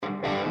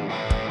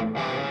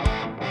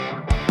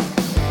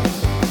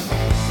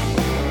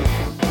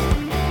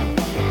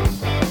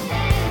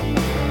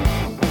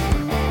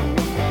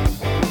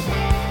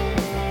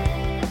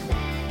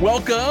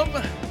Welcome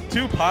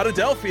to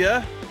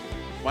Podadelphia.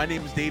 My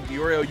name is Dave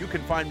Diorio. You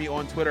can find me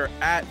on Twitter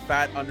at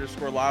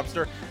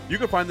 @fat_lobster. You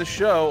can find the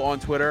show on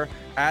Twitter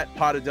at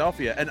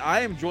Podadelphia. And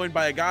I am joined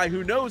by a guy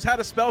who knows how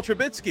to spell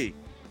Trubisky.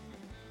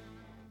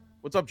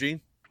 What's up,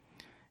 Gene?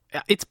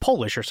 It's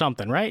Polish or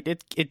something, right?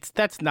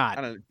 That's not.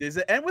 I don't know. Does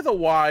it end with a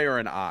Y or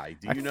an I?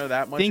 Do you know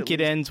that much? I think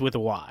it ends with a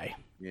Y.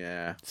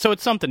 Yeah. So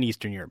it's something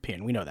Eastern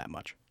European. We know that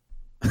much.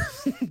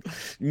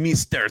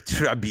 Mr.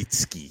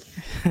 Trubisky.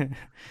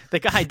 The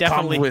guy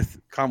definitely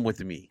come with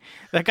me.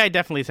 That guy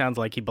definitely sounds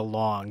like he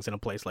belongs in a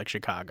place like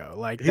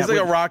Chicago. He's like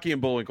a Rocky and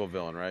Bullwinkle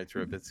villain, right?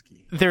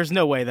 Trubisky. There's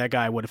no way that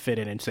guy would have fit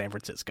in San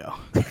Francisco.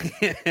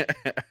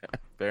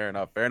 Fair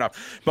enough.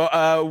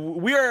 But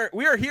we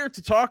are here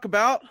to talk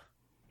about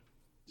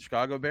the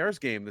Chicago Bears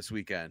game this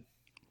weekend.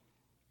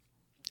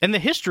 And the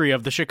history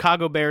of the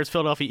Chicago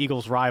Bears-Philadelphia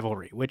Eagles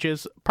rivalry, which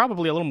is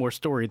probably a little more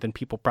storied than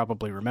people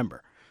probably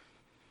remember.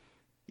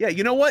 Yeah,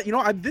 you know what?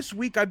 This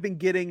week I've been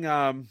getting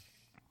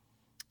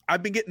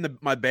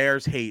my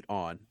Bears hate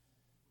on.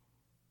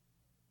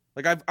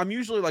 Like I'm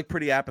usually like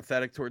pretty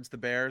apathetic towards the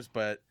Bears,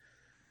 but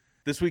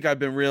this week I've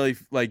been really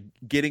like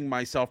getting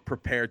myself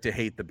prepared to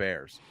hate the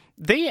Bears.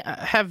 They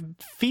have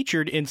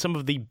featured in some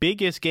of the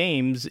biggest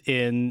games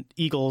in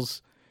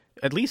Eagles,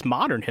 at least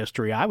modern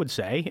history, I would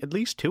say. At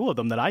least two of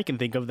them that I can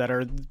think of that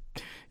are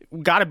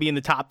got to be in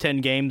the top 10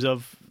 games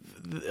of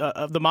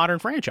the modern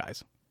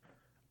franchise.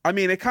 I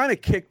mean, it kind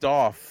of kicked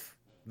off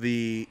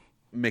the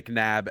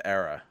McNabb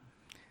era.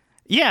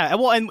 Yeah,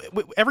 well, and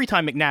every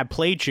time McNabb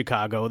played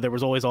Chicago, there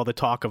was always all the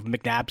talk of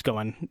McNabb's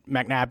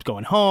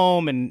going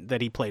home, and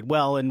that he played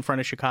well in front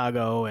of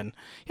Chicago, and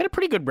he had a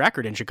pretty good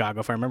record in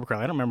Chicago, if I remember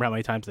correctly. I don't remember how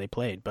many times they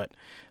played, but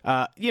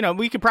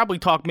we could probably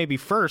talk maybe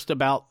first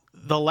about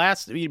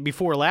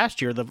before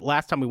last year, the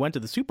last time we went to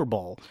the Super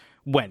Bowl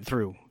went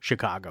through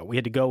Chicago. We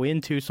had to go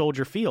into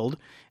Soldier Field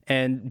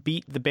and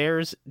beat the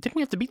Bears. Didn't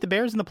we have to beat the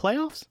Bears in the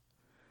playoffs?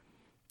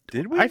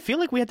 Did we? I feel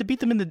like we had to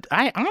beat them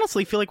I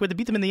honestly feel like we had to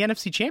beat them in the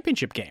NFC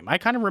Championship game. I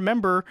kind of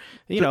remember,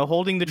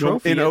 holding the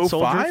trophy in at 05?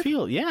 Soldier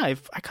Field. Yeah,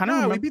 I kind of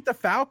remember. We beat the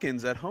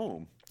Falcons at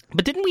home.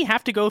 But didn't we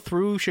have to go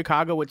through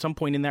Chicago at some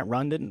point in that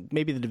run? Didn't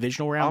maybe the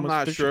divisional round? I'm was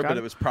not through sure, Chicago? but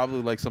it was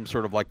probably like some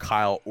sort of like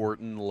Kyle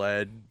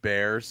Orton-led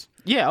Bears.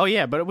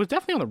 Yeah, but it was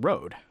definitely on the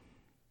road.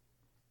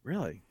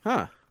 Really?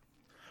 Huh.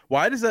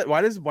 Why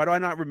do I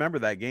not remember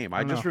that game?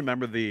 I just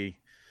remember the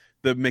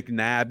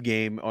McNabb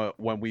game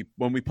when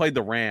we played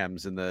the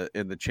Rams in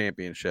the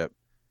championship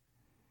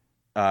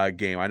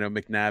game. I know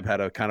McNabb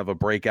had a kind of a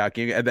breakout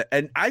game,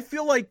 and I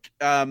feel like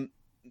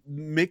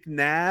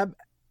McNabb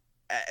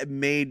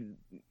made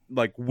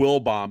like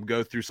Wilbaum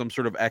go through some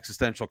sort of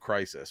existential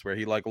crisis where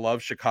he like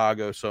loved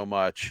Chicago so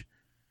much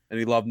and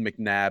he loved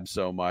McNabb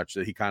so much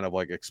that he kind of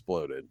like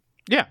exploded.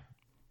 Yeah.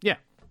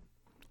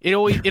 It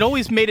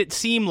always made it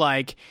seem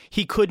like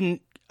he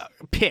couldn't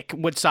pick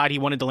what side he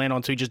wanted to land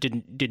on, so he just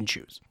didn't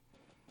choose.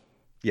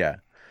 Yeah.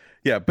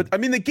 But I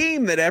mean, the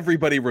game that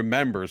everybody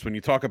remembers when you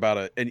talk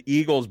about an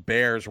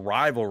Eagles-Bears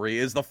rivalry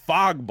is the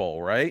Fog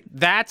Bowl, right?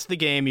 That's the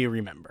game you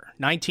remember.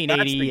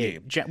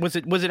 1988. Was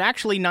it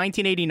actually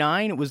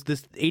 1989? It was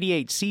the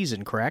 88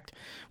 season, correct?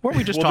 Weren't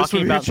we just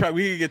talking about?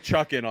 We could get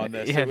Chuck in on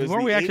this. Yeah, it was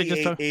weren't we actually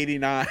just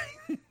 89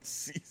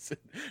 season?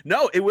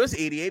 No, it was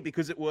 88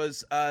 because it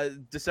was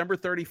December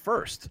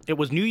 31st. It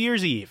was New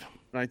Year's Eve.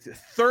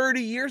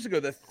 30 years ago,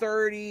 the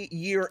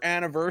 30-year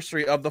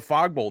anniversary of the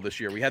Fog Bowl this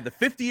year. We had the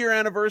 50-year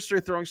anniversary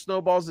of throwing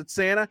snowballs at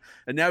Santa,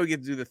 and now we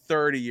get to do the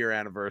 30-year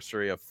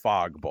anniversary of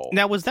Fog Bowl.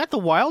 Now, was that the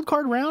wild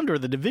card round or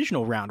the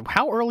divisional round?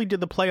 How early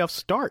did the playoffs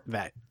start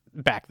back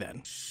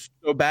then?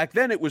 So back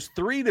then, it was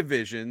 3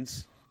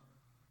 divisions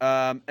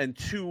and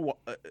 2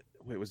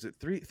 was it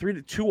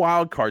two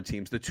wild card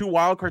teams? The 2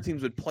 wild card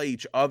teams would play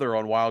each other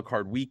on wild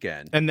card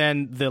weekend, and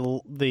then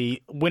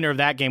the winner of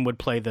that game would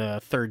play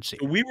the 3rd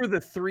seed. We were the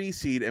 3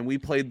 seed, and we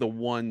played the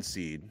 1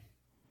 seed,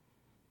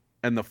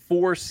 and the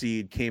 4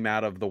 seed came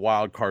out of the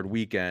wild card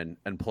weekend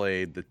and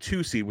played the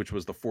 2 seed, which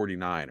was the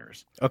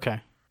 49ers. Okay,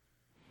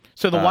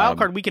 so the wild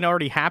card weekend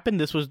already happened.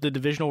 This was the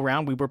divisional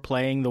round. We were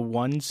playing the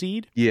 1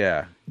 seed.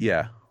 Yeah.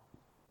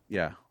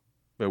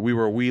 But we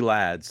were wee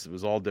lads. It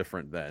was all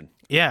different then.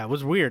 Yeah, it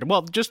was weird.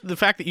 Well, just the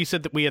fact that you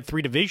said that we had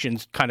 3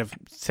 divisions kind of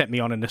sent me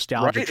on a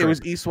nostalgia trip. It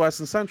was East, West,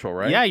 and Central,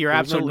 right? Yeah, you're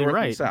absolutely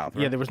right. South,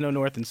 right. Yeah, there was no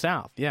North and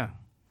South. Yeah.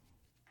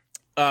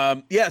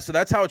 So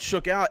that's how it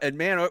shook out. And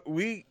man,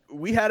 we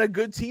had a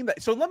good team.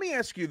 So let me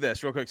ask you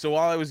this real quick. So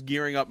while I was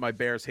gearing up my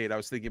Bears hate, I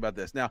was thinking about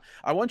this. Now,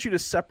 I want you to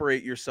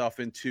separate yourself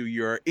into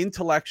your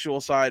intellectual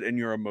side and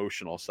your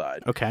emotional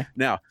side. Okay.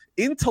 Now,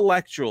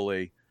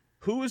 intellectually,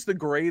 who is the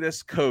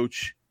greatest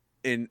coach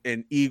in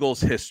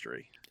Eagles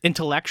history?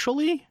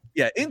 Intellectually?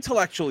 Yeah,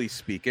 intellectually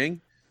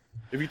speaking.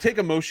 If you take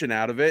emotion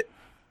out of it,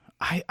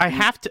 I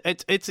have to.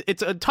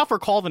 It's a tougher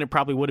call than it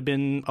probably would have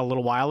been a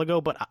little while ago,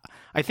 but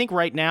I think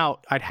right now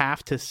I'd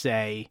have to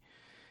say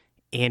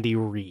Andy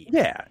Reid.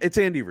 Yeah, it's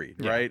Andy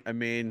Reid, right? I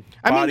mean,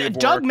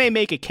 Doug may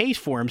make a case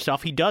for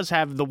himself. He does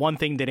have the one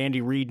thing that Andy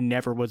Reid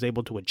never was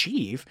able to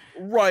achieve.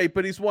 Right,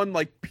 but he's one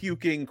like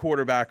puking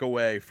quarterback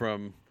away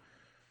from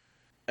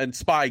and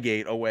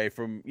Spygate away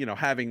from,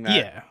 having that.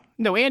 Yeah.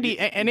 No,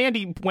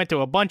 Andy went to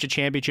a bunch of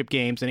championship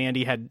games, and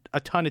Andy had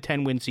a ton of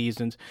 10-win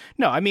seasons.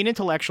 No, I mean,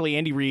 intellectually,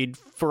 Andy Reid,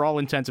 for all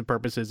intents and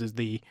purposes, is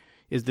the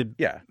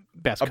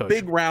best coach. A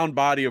big round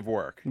body of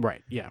work.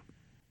 Right. Yeah.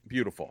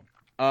 Beautiful.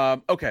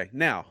 Okay.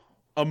 Now,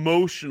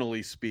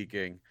 emotionally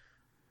speaking,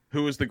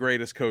 who is the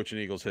greatest coach in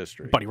Eagles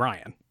history? Buddy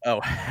Ryan.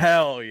 Oh,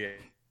 hell yeah.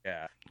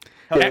 Yeah.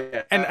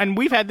 And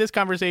we've had this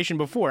conversation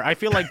before. I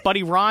feel like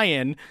Buddy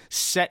Ryan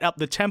set up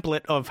the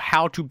template of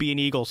how to be an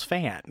Eagles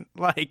fan.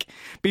 Like,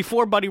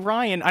 before Buddy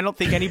Ryan, I don't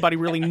think anybody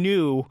really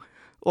knew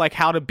like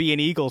how to be an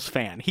Eagles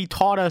fan. He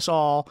taught us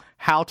all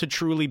how to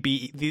truly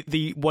be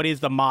the what is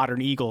the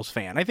modern Eagles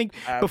fan. I think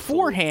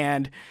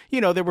beforehand,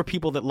 there were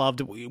people that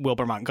loved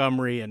Wilbur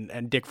Montgomery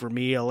and Dick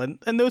Vermeil,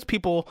 and those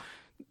people.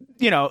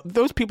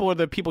 Those people are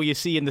the people you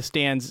see in the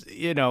stands,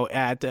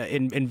 at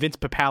in Vince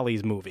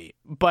Papale's movie.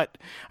 But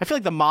I feel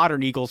like the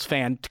modern Eagles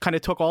fan kind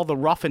of took all the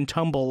rough and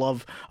tumble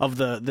of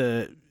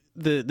the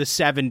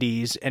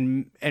 70s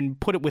and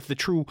put it with the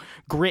true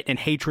grit and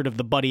hatred of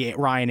the Buddy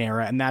Ryan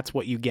era, and that's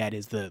what you get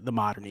is the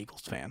modern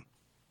Eagles fan.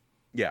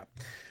 Yeah.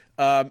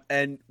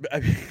 And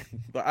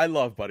I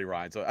love Buddy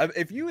Ryan. So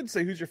if you would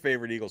say who's your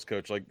favorite Eagles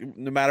coach, like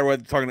no matter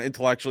what, talking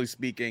intellectually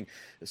speaking,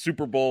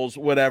 Super Bowls,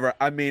 whatever.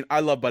 I mean,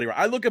 I love Buddy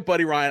Ryan. I look at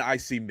Buddy Ryan, I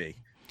see me.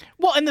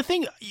 Well, and the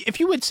thing, if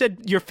you had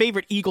said your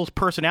favorite Eagles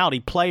personality,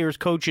 players,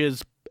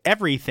 coaches,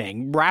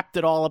 everything, wrapped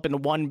it all up into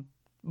one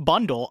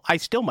bundle, I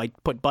still might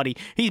put Buddy.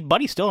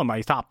 Buddy's still in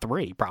my top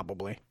 3,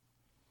 probably.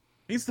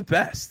 He's the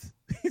best.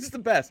 He's the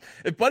best.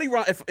 If Buddy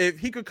Ryan, if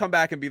he could come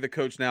back and be the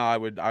coach now, I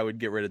would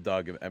get rid of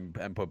Doug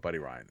and put Buddy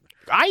Ryan.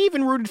 I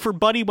even rooted for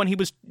Buddy when he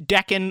was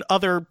decking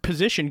other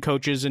position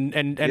coaches and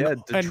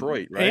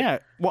Detroit, right? Yeah.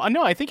 Well,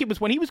 no, I think it was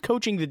when he was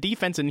coaching the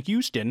defense in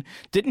Houston.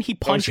 Didn't he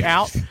punch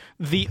out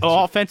the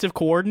offensive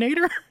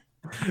coordinator?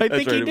 I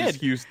think he did. It was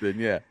Houston,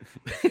 yeah.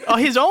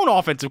 His own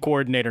offensive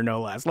coordinator,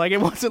 no less. Like, it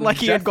wasn't like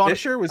he Jeff had gone.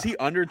 Fisher, was he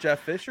under Jeff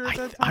Fisher at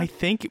that time? I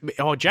think.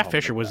 Oh, Jeff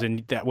Fisher was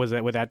in that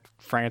with that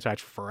franchise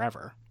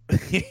forever.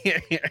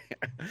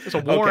 It's a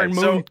Warren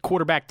Moon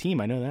quarterback team.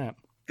 I know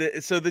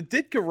that. So the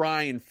Ditka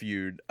Ryan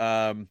feud.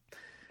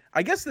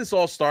 I guess this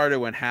all started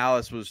when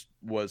Halas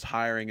was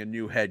hiring a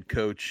new head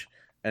coach,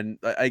 and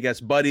I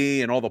guess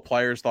Buddy and all the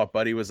players thought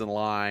Buddy was in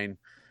line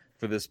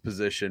for this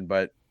position,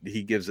 but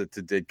he gives it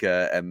to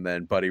Ditka, and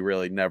then Buddy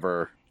really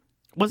never.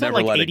 Was that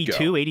like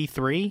 82,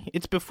 83?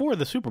 It's before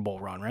the Super Bowl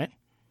run, right?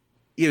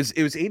 It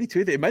was 82.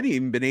 It might have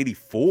even been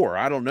 84.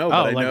 I don't know. Oh,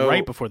 but I know,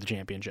 right before the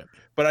championship.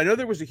 But I know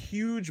there was a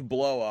huge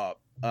blow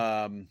up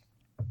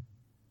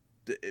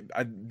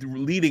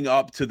leading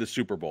up to the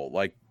Super Bowl.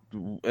 Like,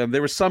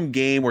 there was some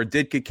game where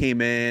Ditka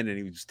came in and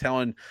he was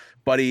telling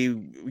Buddy,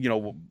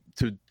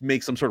 to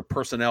make some sort of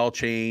personnel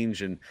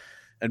change, and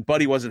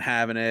Buddy wasn't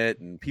having it,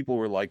 and people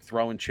were like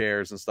throwing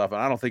chairs and stuff.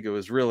 And I don't think it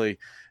was really.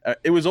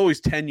 It was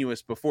always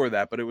tenuous before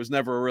that, but it was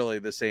never really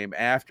the same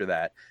after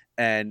that.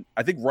 And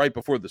I think right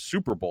before the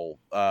Super Bowl,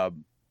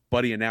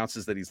 Buddy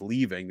announces that he's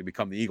leaving to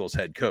become the Eagles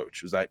head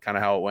coach. Was that kind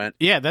of how it went?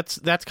 Yeah, that's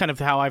kind of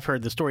how I've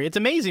heard the story. It's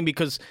amazing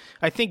because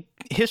I think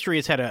history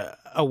has had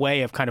a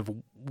way of kind of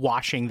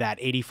washing that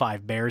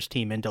 85 Bears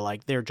team into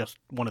like they're just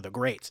one of the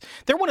greats.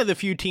 They're one of the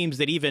few teams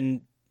that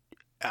even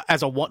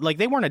as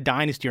they weren't a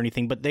dynasty or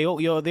anything, but they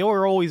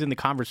were always in the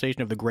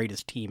conversation of the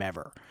greatest team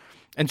ever.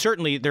 And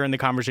certainly they're in the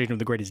conversation of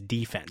the greatest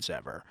defense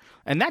ever.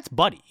 And that's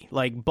Buddy.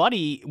 Like,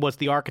 Buddy was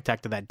the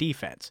architect of that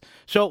defense.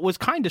 So it was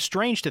kind of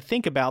strange to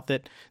think about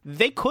that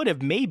they could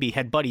have maybe,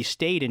 had Buddy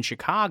stayed in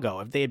Chicago,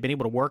 if they had been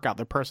able to work out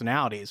their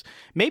personalities,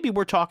 maybe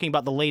we're talking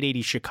about the late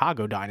 80s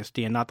Chicago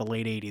dynasty and not the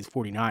late 80s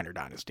 49er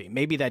dynasty.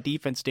 Maybe that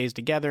defense stays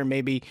together.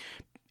 Maybe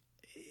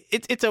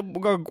it's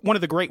one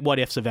of the great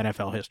what-ifs of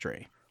NFL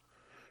history.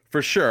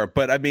 For sure.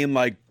 But, I mean,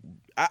 like,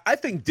 I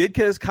think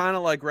Ditka is kind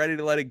of, like, ready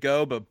to let it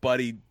go, but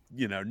Buddy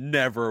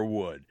never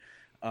would.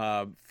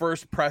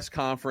 First press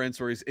conference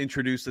where he's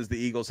introduced as the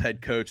Eagles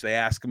head coach, they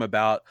ask him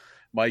about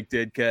Mike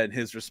Ditka, and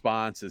his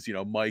response is,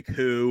 Mike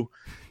who?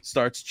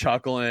 Starts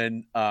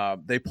chuckling.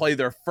 They play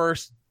their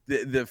first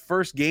the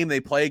first game they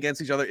play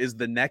against each other is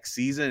the next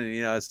season,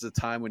 and it's the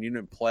time when you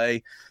didn't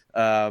play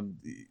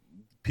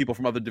people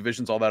from other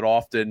divisions all that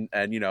often,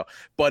 and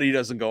Buddy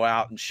doesn't go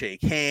out and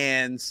shake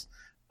hands.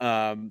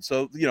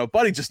 So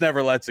Buddy just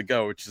never lets it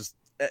go, which is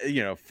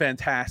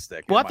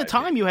fantastic. Well, at the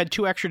time, you had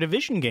 2 extra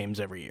division games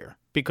every year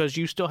because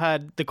you still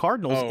had the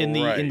Cardinals in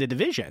the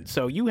division.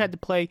 So you had to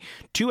play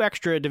 2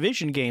 extra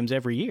division games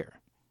every year.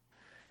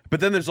 But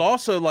then there's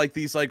also like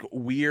these like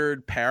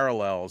weird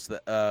parallels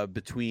that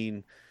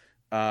between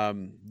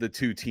the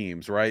two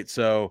teams, right?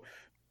 So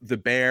the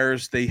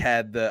Bears, they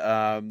had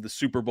the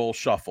Super Bowl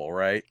shuffle,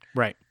 right?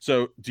 Right.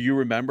 So do you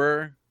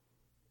remember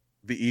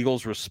the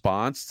Eagles'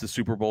 response to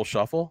Super Bowl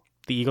shuffle?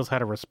 The Eagles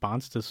had a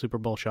response to Super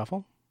Bowl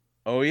shuffle?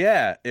 Oh,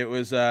 yeah. It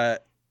was the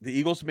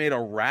Eagles made a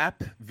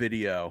rap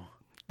video.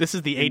 This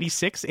is the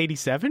 86,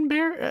 87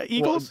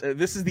 Eagles? Well,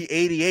 this is the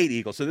 88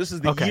 Eagles. So this is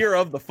the Okay. year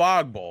of the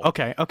Fog Bowl.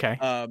 Okay.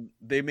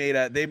 They made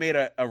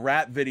a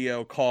rap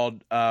video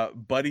called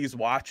Buddy's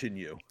Watching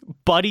You.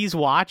 Buddy's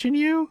Watching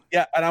You?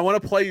 Yeah, and I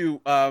want to play you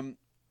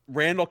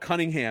Randall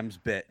Cunningham's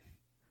bit.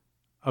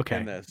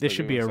 Okay. This. This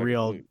should be a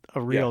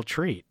real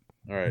treat.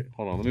 All right,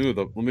 hold on.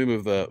 Let me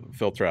move the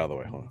filter out of the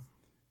way. Hold on.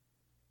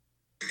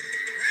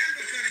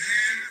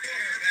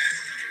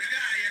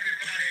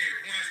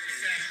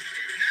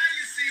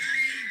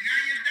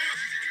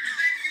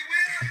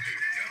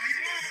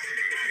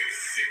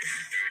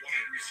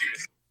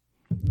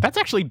 That's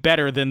actually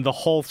better than the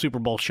whole Super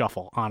Bowl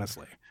shuffle,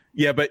 honestly.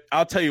 Yeah, but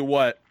I'll tell you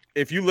what.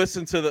 If you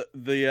listen to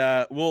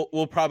the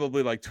we'll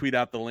probably like tweet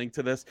out the link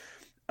to this.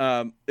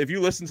 If you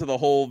listen to the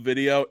whole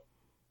video,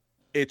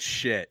 it's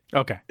shit.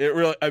 Okay. It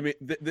really. I mean,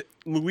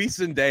 Luis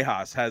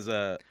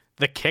Zendejas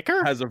the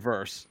kicker has a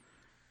verse.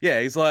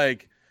 Yeah, he's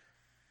like,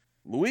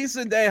 Luis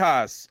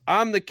Zendejas,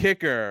 I'm the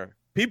kicker.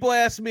 People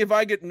ask me if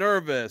I get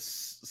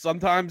nervous.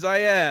 Sometimes I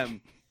am.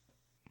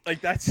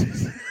 Like that's.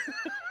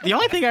 The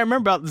only thing I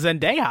remember about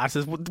Zendejas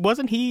is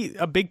wasn't he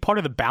a big part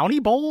of the Bounty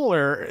Bowl,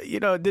 or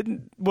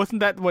wasn't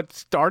that what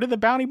started the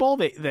Bounty Bowl?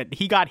 That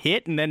he got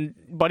hit and then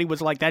Buddy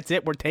was like, "That's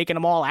it, we're taking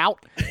them all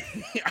out."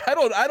 I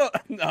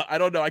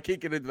don't know. I can't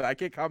get into that. I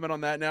can't comment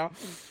on that now.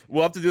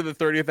 We'll have to do the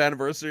 30th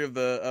anniversary of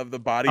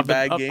the body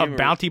bag game. Of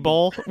Bounty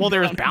Bowl. Well,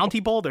 there's Bounty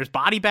Bowl. There's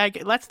Body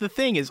Bag. That's the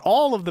thing is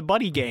all of the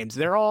Buddy games.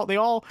 They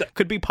all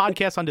could be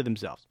podcasts unto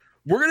themselves.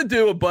 We're going to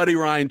do a Buddy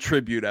Ryan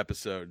tribute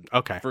episode.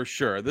 Okay. For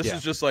sure. This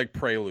is just like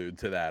prelude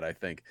to that, I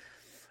think.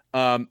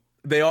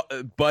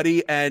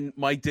 Buddy and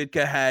Mike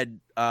Ditka had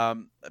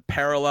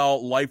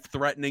parallel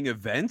life-threatening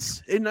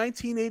events in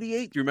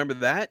 1988. Do you remember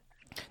that?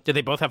 Did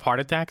they both have heart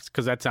attacks?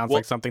 Because that sounds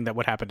like something that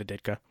would happen to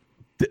Ditka.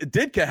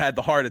 Ditka had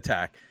the heart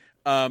attack.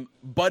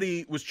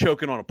 Buddy was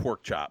choking on a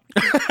pork chop.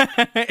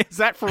 Is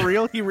that for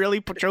real? He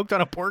really choked on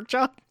a pork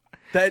chop?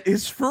 That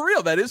is for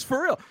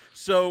real.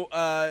 So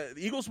the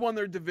Eagles won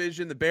their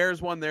division. The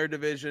Bears won their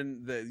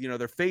division.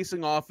 They're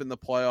facing off in the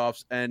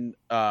playoffs. And,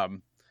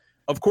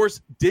 of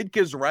course,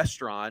 Ditka's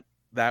restaurant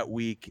that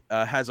week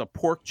has a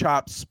pork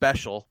chop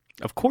special.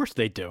 Of course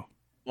they do.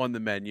 On the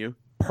menu.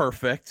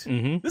 Perfect.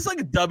 Mm-hmm. This is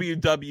like a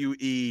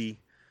WWE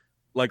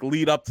like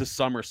lead up to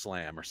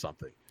SummerSlam or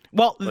something.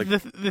 Well,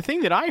 the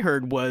thing that I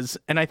heard was,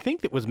 and I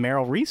think it was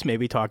Merrill Reese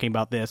maybe talking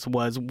about this,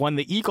 was when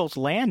the Eagles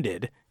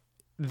landed,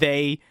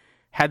 they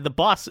had the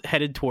bus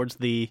headed towards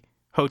the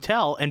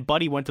hotel, and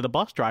Buddy went to the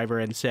bus driver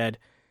and said,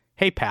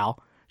 "Hey,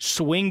 pal,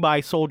 swing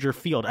by Soldier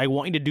Field. I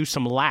want you to do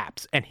some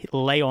laps and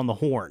lay on the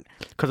horn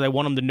because I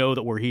want them to know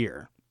that we're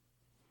here."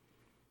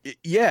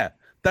 Yeah,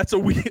 that's a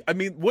weird. I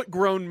mean, what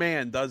grown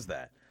man does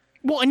that?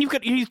 Well, and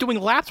he's doing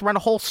laps around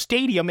a whole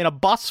stadium in a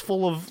bus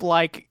full of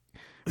like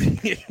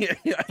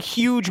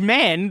huge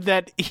men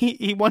that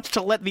he wants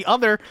to let the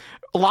other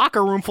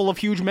locker room full of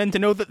huge men to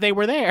know that they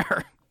were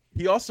there.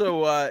 He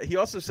also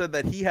said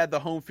that he had the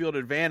home field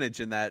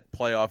advantage in that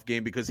playoff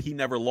game because he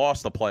never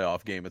lost a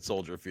playoff game at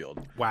Soldier Field.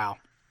 Wow.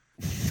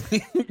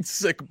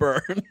 Sick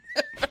burn.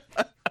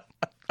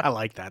 I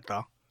like that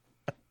though.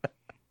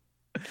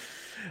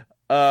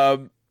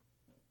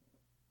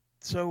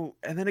 So,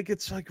 and then it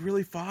gets like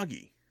really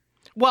foggy.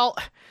 Well,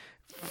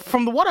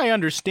 from what I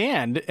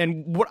understand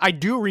and what I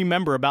do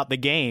remember about the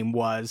game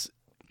was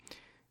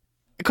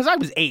because I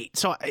was 8,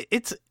 so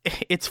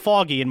it's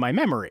foggy in my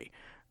memory.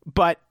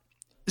 But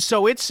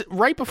so it's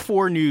right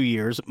before New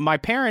Year's. My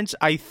parents,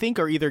 I think,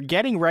 are either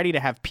getting ready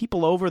to have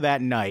people over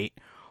that night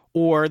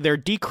or they're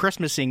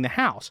de-Christmasing the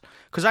house.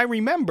 Because I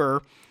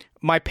remember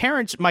my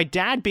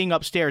dad being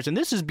upstairs, and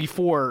this is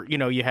before,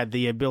 you had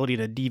the ability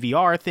to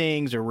DVR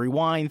things or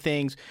rewind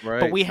things.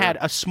 Right, but we had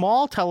a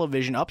small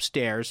television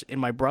upstairs in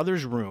my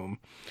brother's room.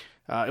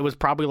 It was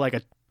probably like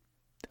a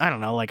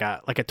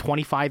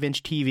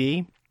 25-inch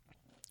TV,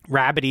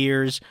 rabbit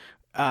ears,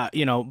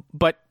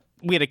 but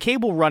we had a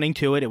cable running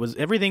to it.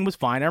 Everything was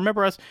fine. I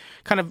remember us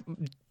kind of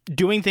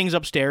doing things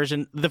upstairs,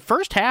 and the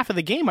first half of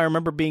the game I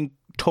remember being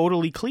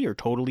totally clear,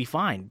 totally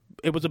fine.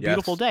 It was a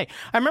beautiful day.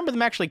 I remember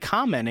them actually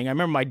commenting. I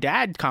remember my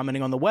dad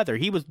commenting on the weather.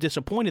 He was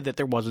disappointed that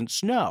there wasn't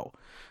snow.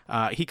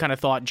 He kind of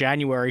thought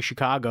January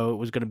Chicago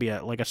was going to be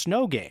like a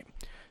snow game.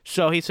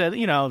 So he said,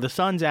 the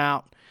sun's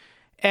out.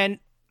 And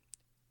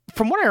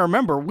from what I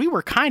remember, we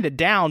were kind of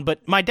down,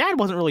 but my dad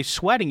wasn't really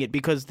sweating it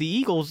because the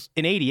Eagles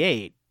in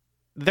 88,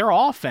 their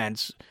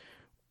offense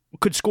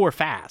could score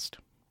fast.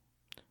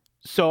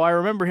 So I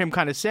remember him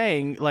kind of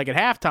saying, like at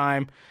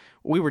halftime,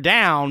 we were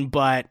down,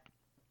 but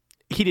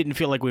he didn't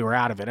feel like we were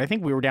out of it. I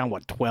think we were down,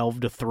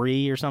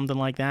 12-3 or something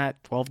like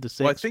that? 12-6?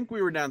 Well, I think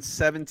we were down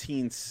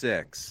 17-6.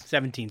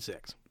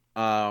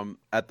 17-6.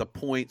 At the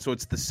point. So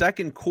it's the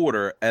second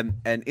quarter, and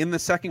in the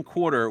second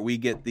quarter, we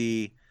get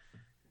the,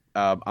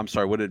 I'm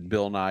sorry, what did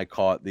Bill Nye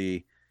call it?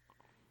 The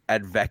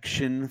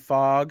advection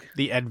fog?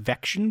 The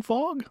advection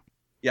fog?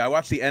 Yeah, I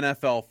watched the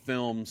NFL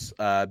Films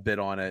bit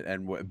on it,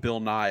 and Bill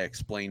Nye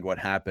explained what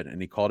happened,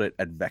 and he called it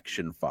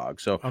advection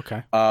fog. So,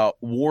 okay.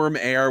 Warm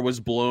air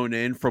was blown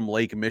in from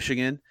Lake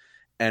Michigan,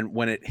 and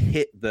when it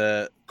hit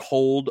the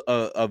cold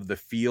of the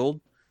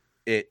field,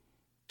 it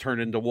turned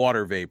into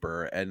water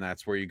vapor, and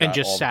that's where you got and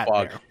just all sat the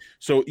fog. there.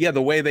 So yeah,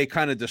 the way they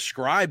kind of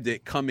described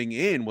it coming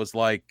in was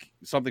like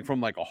something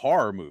from like a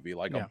horror movie,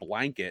 like a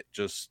blanket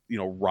just, you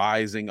know,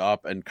 rising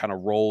up and kind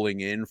of rolling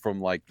in from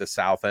like the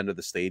south end of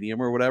the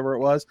stadium or whatever it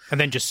was,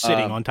 and then just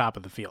sitting on top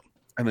of the field,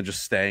 and then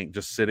just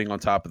sitting on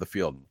top of the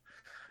field.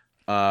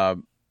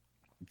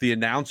 The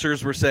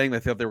announcers were saying they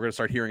thought they were going to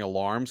start hearing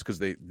alarms because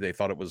they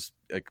thought it was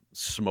like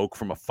smoke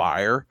from a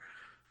fire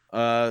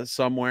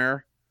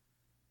somewhere.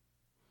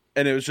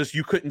 And it was just,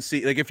 you couldn't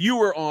see, like if you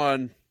were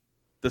on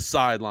the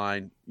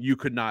sideline, you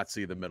could not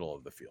see the middle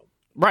of the field.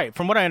 Right.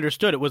 From what I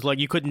understood, it was like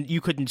you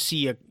couldn't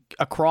see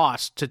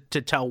across to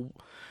tell.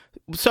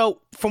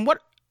 So from what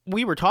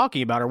we were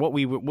talking about, or what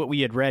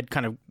we had read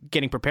kind of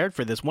getting prepared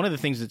for this, one of the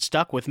things that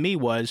stuck with me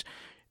was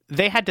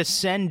they had to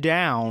send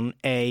down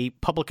a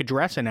public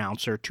address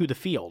announcer to the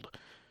field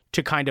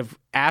to kind of,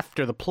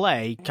 after the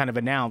play, kind of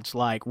announce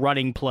like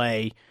running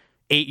play,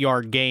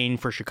 8-yard gain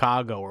for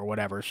Chicago or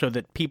whatever, so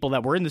that people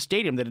that were in the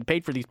stadium that had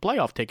paid for these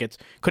playoff tickets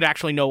could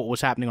actually know what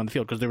was happening on the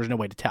field, because there was no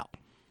way to tell.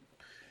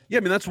 Yeah,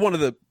 I mean, that's one of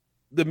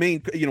the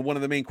main, you know, one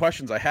of the main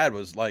questions I had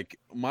was like,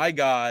 my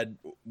God,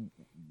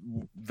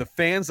 the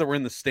fans that were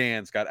in the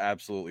stands got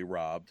absolutely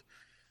robbed.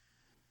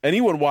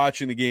 Anyone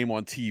watching the game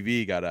on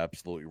TV got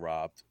absolutely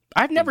robbed.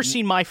 I've never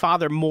seen my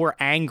father more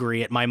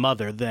angry at my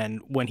mother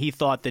than when he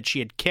thought that she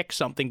had kicked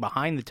something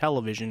behind the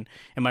television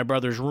in my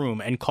brother's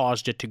room and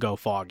caused it to go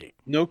foggy.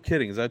 No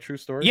kidding. Is that a true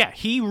story? Yeah,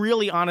 he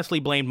really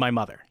honestly blamed my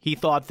mother. He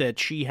thought that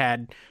she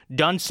had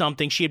done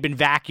something. She had been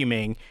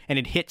vacuuming and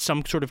had hit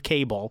some sort of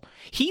cable.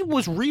 He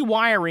was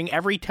rewiring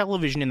every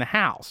television in the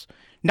house,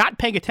 not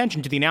paying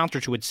attention to the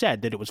announcers who had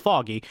said that it was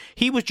foggy.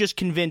 He was just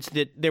convinced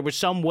that there was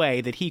some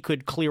way that he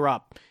could clear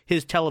up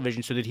his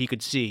television so that he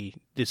could see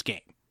this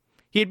game.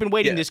 He had been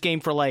waiting this game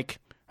for like,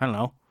 I don't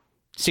know,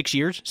 6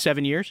 years,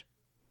 7 years.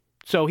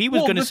 So he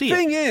was going to see it. The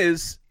thing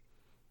is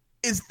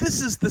this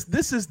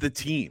is the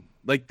team.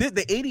 Like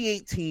the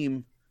 88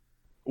 team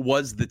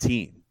was the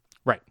team.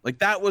 Right. Like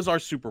that was our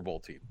Super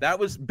Bowl team. That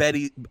was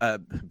that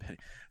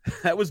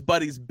was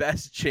Buddy's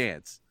best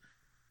chance.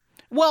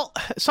 Well,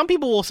 some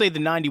people will say the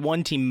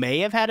 91 team may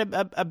have had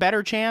a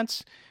better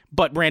chance,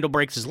 but Randall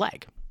breaks his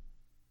leg.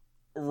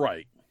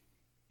 Right.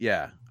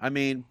 Yeah. I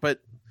mean,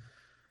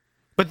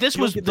 But this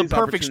was the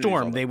perfect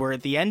storm. They were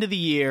at the end of the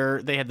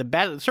year. They had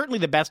certainly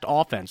the best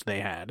offense they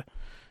had,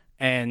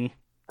 and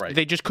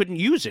they just couldn't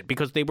use it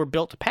because they were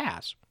built to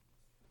pass.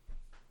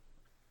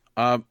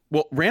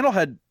 Well, Randall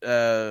had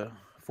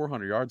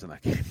 400 yards in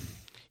that game.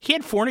 He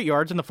had 400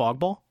 yards in the Fog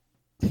Bowl?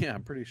 Yeah,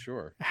 I'm pretty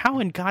sure. How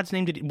in God's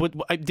name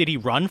did he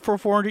run for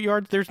 400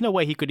 yards? There's no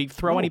way he could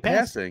throw any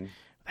passing.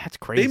 That's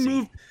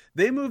crazy.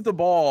 They moved the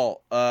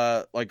ball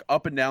like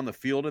up and down the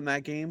field in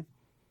that game.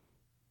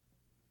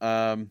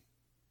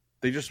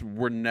 They just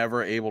were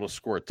never able to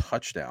score a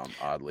touchdown,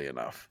 oddly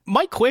enough.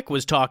 Mike Quick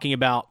was talking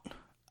about,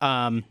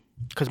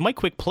 because Mike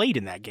Quick played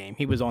in that game.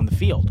 He was on the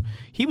field.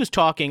 He was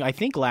talking, I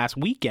think, last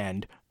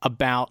weekend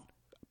about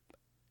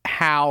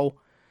how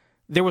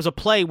there was a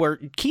play where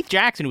Keith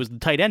Jackson, who was the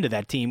tight end of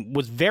that team,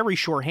 was very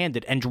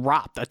shorthanded and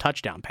dropped a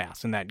touchdown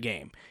pass in that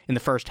game in the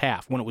first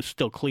half when it was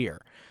still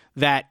clear.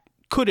 That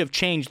could have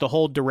changed the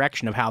whole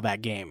direction of how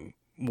that game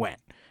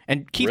went.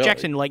 And Keith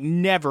Jackson, like,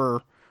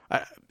 never...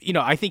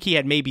 I think he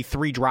had maybe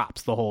 3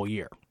 drops the whole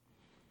year.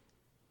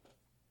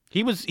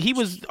 He was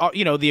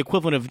the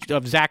equivalent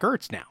of Zach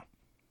Ertz now.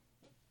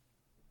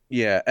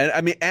 Yeah, and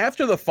I mean,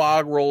 after the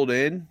fog rolled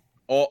in,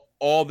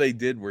 all they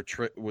did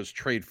was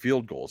trade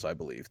field goals, I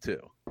believe,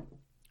 too.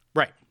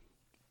 Right.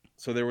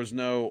 So there was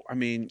no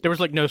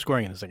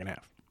scoring in the second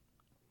half.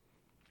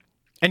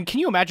 And can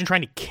you imagine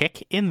trying to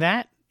kick in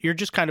that? You're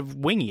just kind of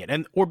winging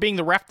it, or being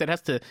the ref that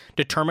has to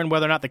determine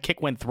whether or not the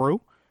kick went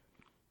through.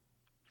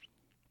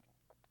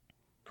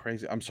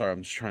 Crazy. I'm sorry.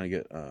 I'm just trying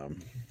to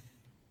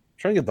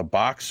get the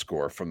box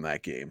score from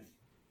that game.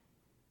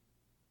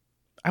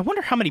 I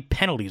wonder how many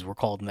penalties were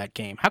called in that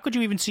game. How could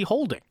you even see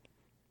holding?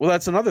 Well,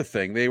 that's another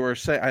thing. They were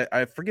saying,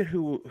 I forget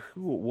who it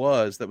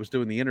was that was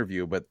doing the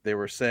interview, but they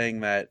were saying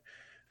that,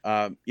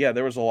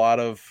 there was a lot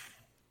of,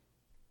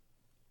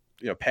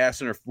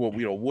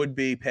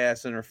 would-be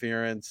pass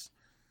interference.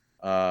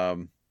 A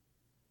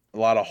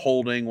lot of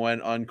holding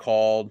went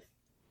uncalled.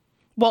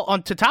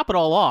 Well, to top it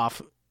all off,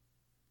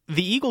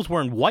 the Eagles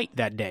were in white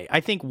that day. I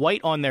think white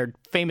on their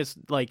famous,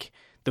 like,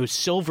 those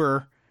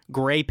silver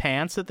gray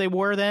pants that they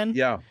wore then.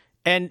 Yeah.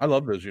 And I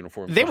love those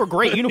uniforms. They were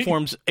great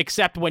uniforms,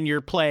 except when you're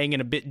playing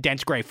in a bit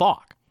dense gray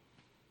fog.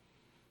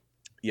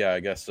 Yeah, I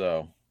guess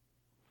so.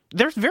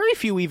 There's very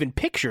few even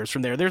pictures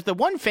from there. There's the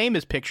one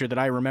famous picture that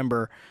I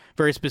remember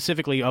very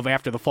specifically of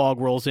after the fog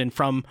rolls in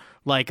from,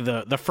 like,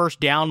 the first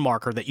down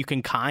marker that you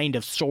can kind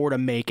of sort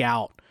of make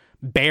out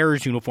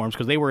Bears uniforms,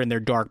 because they were in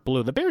their dark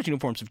blue. The Bears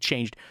uniforms have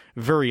changed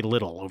very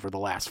little over the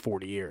last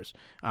 40 years.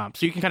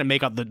 So you can kind of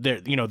make out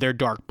their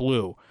dark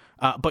blue.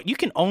 But you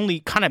can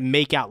only kind of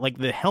make out, like,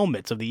 the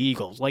helmets of the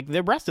Eagles. Like,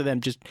 the rest of them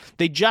just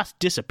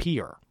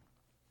disappear.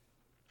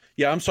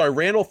 Yeah, I'm sorry.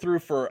 Randall threw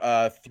for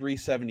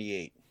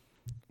 378.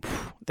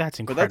 That's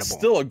incredible. But that's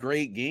still a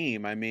great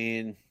game. I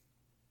mean,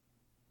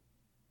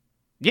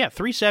 yeah,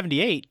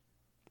 378.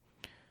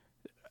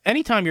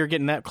 Anytime you're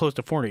getting that close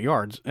to 400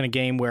 yards in a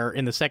game where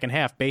in the second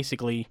half,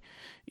 basically,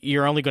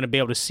 you're only going to be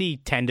able to see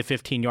 10 to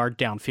 15 yards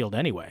downfield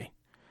anyway.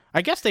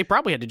 I guess they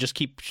probably had to just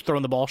keep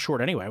throwing the ball short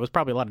anyway. It was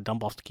probably a lot of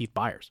dump offs to Keith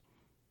Byers.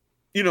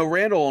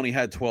 Randall only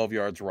had 12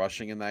 yards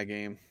rushing in that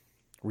game.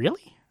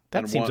 Really?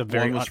 That seems a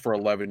very one was for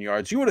 11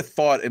 yards. You would have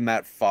thought in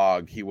that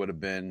fog he would have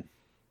been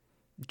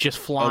just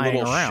flying a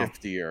little around.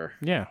 shiftier.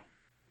 Yeah,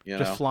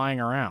 just flying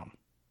around.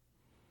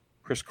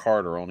 Chris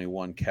Carter only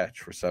one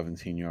catch for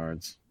 17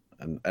 yards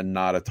and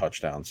not a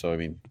touchdown. So I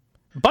mean,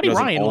 Buddy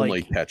Ryan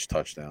only catch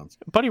touchdowns.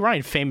 Buddy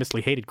Ryan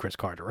famously hated Chris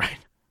Carter, right?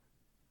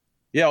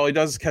 Yeah, all he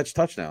does is catch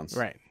touchdowns.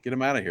 Right. Get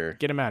him out of here.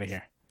 Get him out of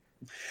here.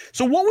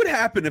 So what would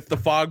happen if the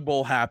Fog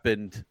Bowl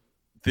happened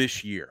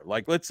this year?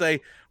 Like, let's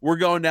say we're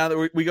going down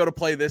there, we go to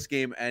play this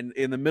game, and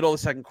in the middle of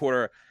the second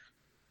quarter,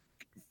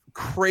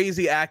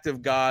 crazy act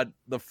of God,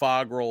 the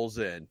fog rolls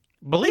in.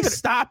 Believe it,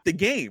 stop the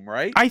game,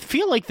 right? I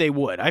feel like they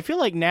would. I feel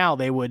like now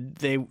they would.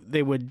 They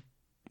would.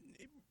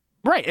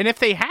 Right, and if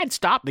they had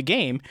stopped the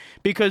game,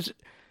 because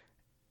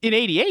in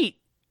 '88.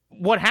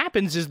 What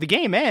happens is the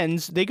game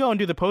ends, they go and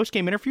do the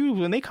post-game interview.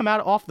 When they come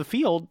out off the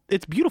field,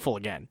 it's beautiful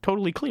again,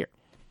 totally clear.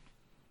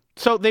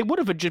 So they would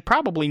have just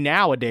probably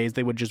nowadays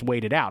they would just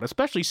wait it out,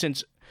 especially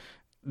since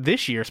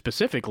this year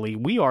specifically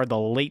we are the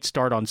late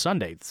start on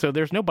Sunday. So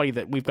there's nobody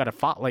that we've got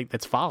to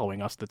that's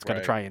following us that's got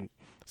to try and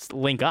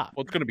link up.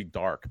 Well, it's going to be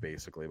dark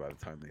basically by the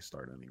time they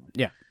start anyway.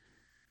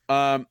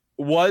 Yeah.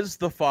 Was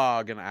the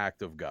fog an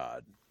act of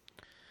God?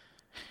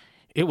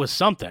 It was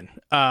something.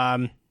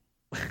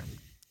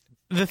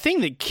 The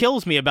thing that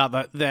kills me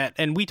about that,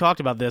 and we talked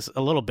about this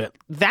a little bit,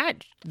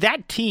 that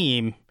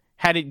team,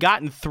 had it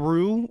gotten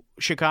through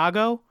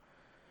Chicago,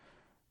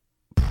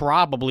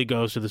 probably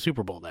goes to the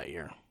Super Bowl that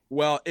year.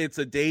 Well, it's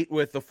a date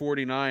with the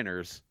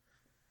 49ers,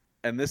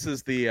 and this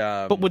is the...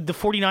 But would the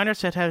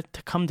 49ers have had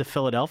to come to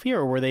Philadelphia,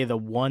 or were they the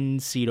 1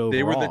 seed overall?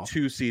 They were the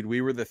 2 seed.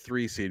 We were the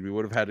 3 seed. We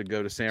would have had to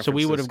go to San Francisco. So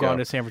we would have gone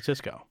to San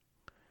Francisco.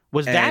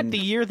 Was that the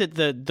year that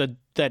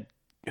that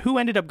who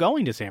ended up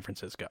going to San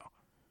Francisco?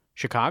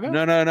 Chicago?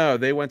 No.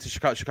 They went to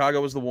Chicago. Chicago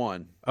was the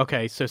 1.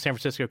 Okay, so San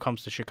Francisco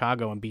comes to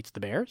Chicago and beats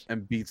the Bears?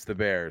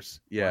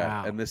 Yeah.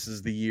 Wow. And this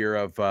is the year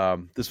of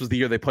this was the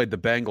year they played the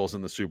Bengals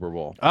in the Super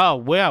Bowl. Oh,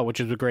 wow, which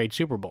is a great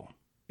Super Bowl.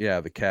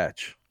 Yeah, the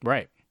catch.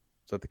 Right.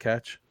 Is that the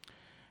catch?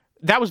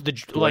 That was the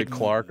Dwight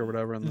Clark or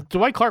whatever.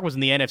 Dwight Clark was in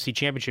the NFC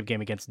Championship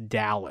game against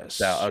Dallas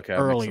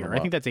earlier. I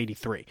think that's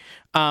 83.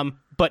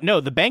 But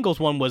no, the Bengals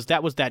one was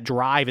that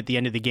drive at the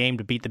end of the game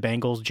to beat the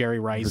Bengals, Jerry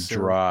Rice. The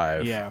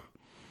drive. Yeah.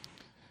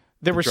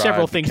 There were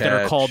several things that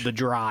are called the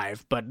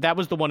drive, but that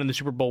was the one in the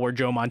Super Bowl where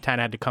Joe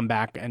Montana had to come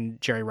back and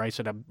Jerry Rice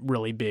had a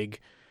really big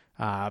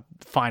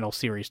final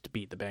series to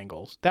beat the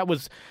Bengals. That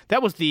was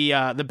the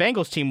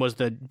Bengals team was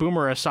the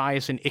Boomer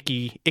Esiason and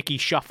Icky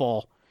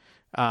Shuffle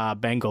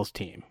Bengals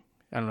team.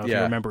 I don't know if you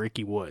remember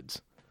Icky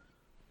Woods.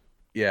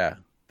 Yeah.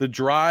 The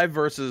drive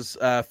versus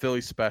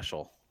Philly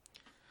Special.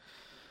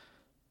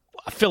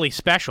 Philly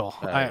Special.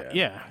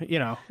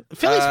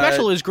 Philly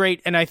Special is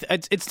great, and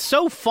it's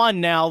so fun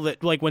now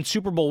that like when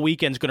Super Bowl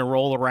weekend's going to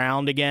roll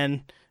around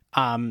again,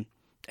 and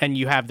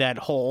you have that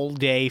whole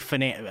day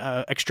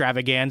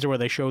extravaganza where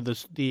they show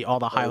all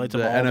the highlights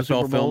of all NFL the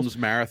Super Bowls. Films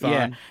marathon.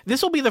 Yeah,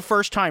 this will be the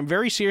first time,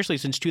 very seriously,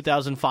 since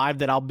 2005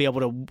 that I'll be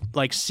able to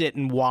like sit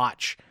and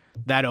watch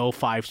that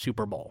 2005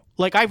 Super Bowl.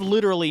 Like I've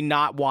literally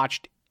not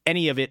watched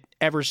any of it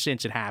ever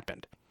since it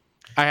happened.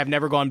 I have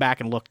never gone back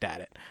and looked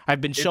at it.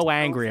 I've been so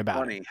angry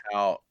about it.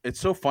 It's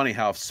so funny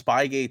how if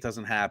Spygate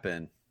doesn't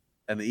happen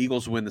and the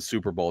Eagles win the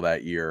Super Bowl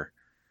that year,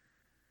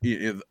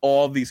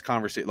 all of these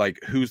conversations, like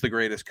who's the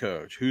greatest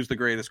coach, who's the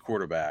greatest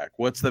quarterback,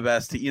 what's the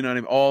best, you know what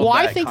I mean?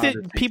 I think that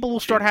people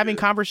will start having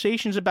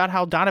conversations about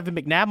how Donovan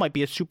McNabb might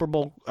be a Super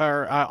Bowl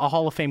or a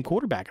Hall of Fame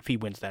quarterback if he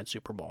wins that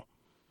Super Bowl.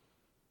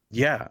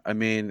 Yeah, I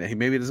mean, he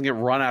maybe doesn't get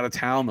run out of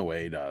town the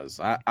way he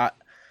does. I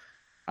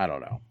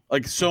don't know.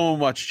 Like so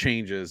much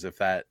changes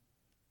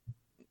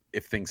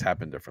if things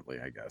happen differently,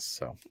 I guess.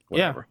 So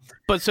whatever. Yeah,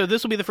 but so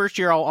this will be the first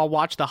year I'll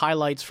watch the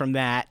highlights from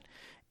that,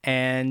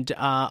 and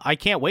I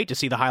can't wait to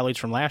see the highlights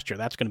from last year.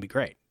 That's going to be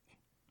great.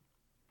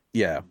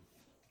 Yeah.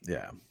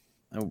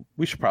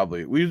 We should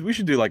probably we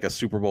should do like a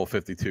Super Bowl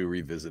 52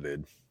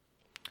 revisited.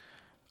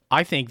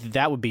 I think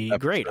that would be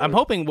great. I'm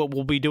hoping what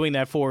we'll be doing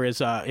that for is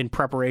in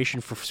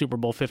preparation for Super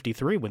Bowl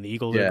 53 when the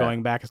Eagles are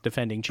going back as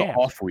defending champs. The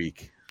off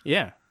week.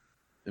 Yeah.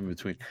 In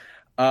between.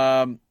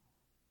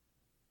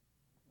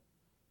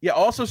 Yeah,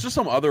 also it's just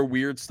some other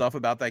weird stuff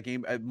about that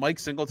game. Mike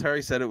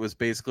Singletary said it was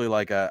basically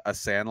like a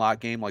Sandlot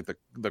game. Like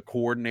the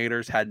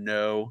coordinators had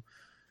no...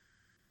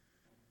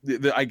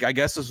 I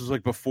guess this was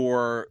like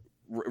before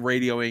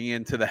radioing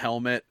into the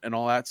helmet and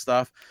all that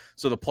stuff.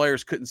 So the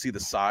players couldn't see the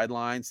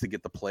sidelines to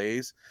get the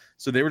plays.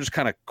 So they were just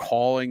kind of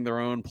calling their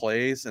own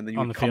plays. And then you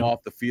would come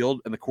off the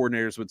field and the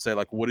coordinators would say,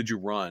 like, what did you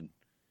run?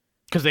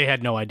 because they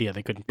had no idea.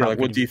 They couldn't. Yeah, like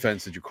what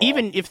defense did you call?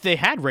 Even if they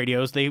had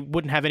radios, they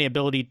wouldn't have any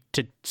ability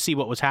to see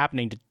what was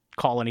happening to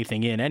call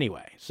anything in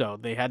anyway. So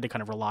they had to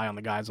kind of rely on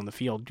the guys on the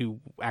field who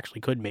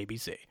actually could maybe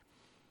see.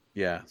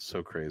 Yeah,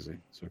 so crazy.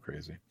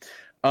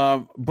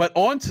 But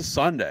on to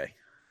Sunday.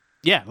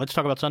 Yeah, let's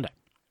talk about Sunday.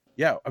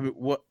 Yeah, I mean,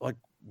 what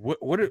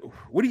are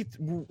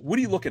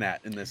you looking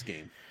at in this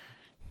game?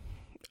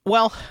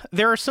 Well,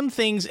 there are some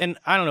things, and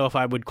I don't know if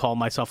I would call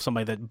myself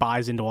somebody that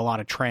buys into a lot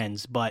of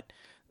trends, but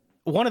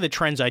one of the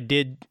trends I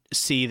did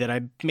see that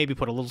I maybe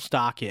put a little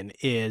stock in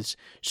is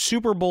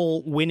Super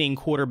Bowl winning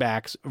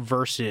quarterbacks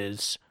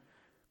versus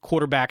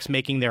quarterbacks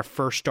making their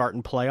first start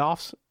in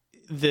playoffs.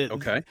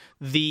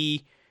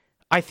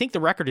 I think the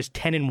record is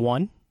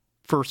 10-1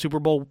 for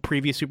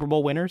previous Super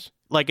Bowl winners.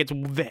 Like, it's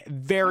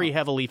very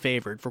heavily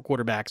favored for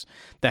quarterbacks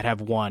that have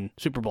won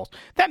Super Bowls.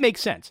 That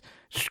makes sense.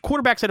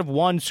 Quarterbacks that have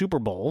won Super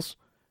Bowls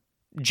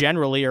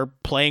generally are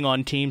playing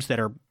on teams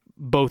that are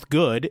both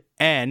good,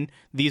 and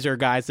these are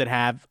guys that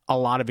have a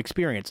lot of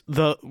experience.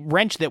 The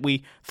wrench that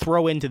we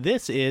throw into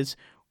this is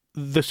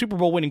the Super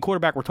Bowl winning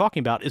quarterback we're talking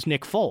about is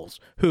Nick Foles,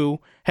 who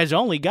has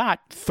only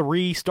got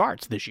 3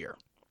 starts this year.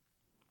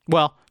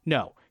 Well,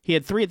 no, he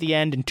had 3 at the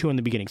end and 2 in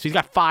the beginning, so he's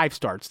got 5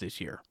 starts this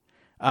year.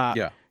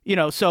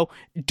 So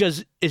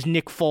is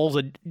Nick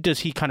Foles does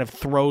he kind of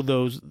throw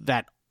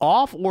that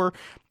off, or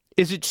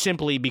is it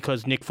simply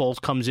because Nick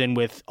Foles comes in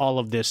with all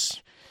of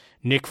this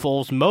Nick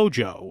Foles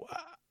mojo?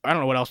 I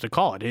don't know what else to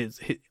call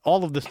it.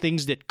 All of the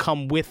things that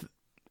come with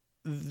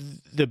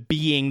the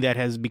being that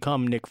has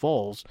become Nick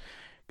Foles.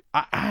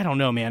 I don't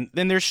know, man.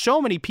 And there's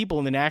so many people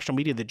in the national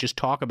media that just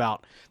talk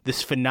about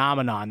this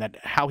phenomenon, that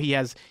how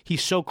he's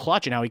so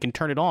clutch and how he can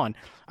turn it on.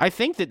 I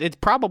think that it's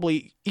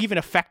probably even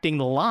affecting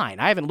the line.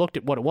 I haven't looked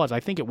at what it was. I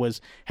think it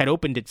had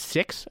opened at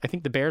 6. I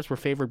think the Bears were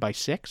favored by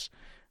 6.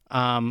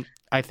 I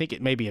think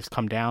it maybe has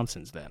come down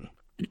since then.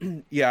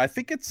 Yeah, I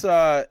think it's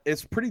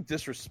pretty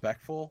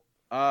disrespectful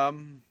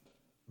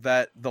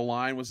that the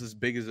line was as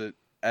big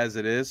as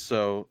it is.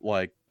 So,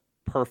 like,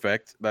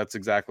 perfect. That's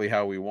exactly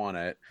how we want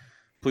it.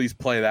 Please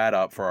play that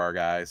up for our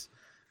guys.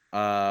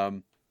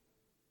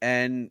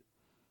 And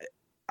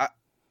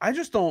I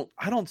just don't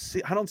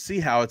see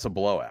how it's a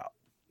blowout.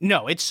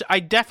 No, I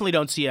definitely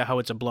don't see how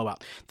it's a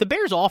blowout. The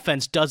Bears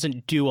offense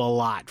doesn't do a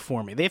lot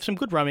for me. They have some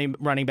good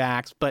running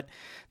backs, but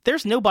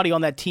there's nobody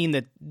on that team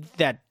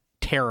that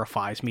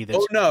terrifies me.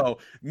 Oh no,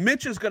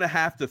 Mitch is going to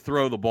have to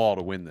throw the ball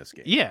to win this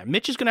game. Yeah,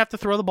 Mitch is going to have to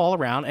throw the ball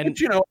around, and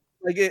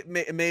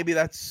maybe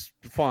that's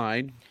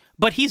fine.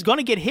 But he's going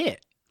to get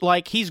hit.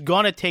 Like, he's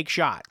going to take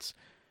shots.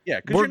 Yeah,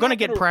 we're going to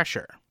get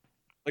pressure.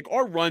 Like,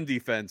 our run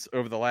defense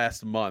over the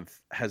last month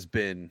has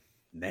been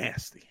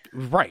nasty.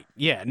 Right.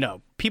 Yeah.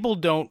 No, people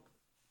don't,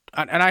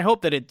 and I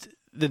hope that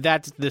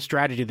that's the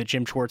strategy that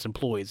Jim Schwartz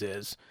employs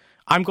is,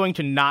 I'm going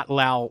to not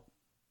allow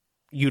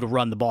you to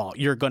run the ball.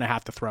 You're going to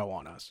have to throw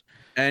on us.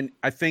 And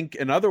I think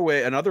another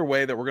way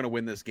that we're going to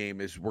win this game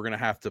is we're going to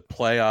have to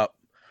play up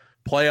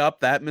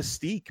that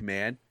mystique,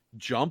 man.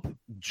 Jump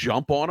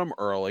on them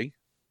early.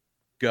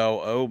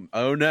 Go,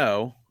 oh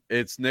no,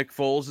 it's Nick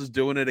Foles is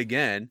doing it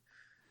again.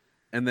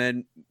 And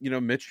then,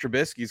 Mitch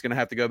Trubisky's going to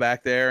have to go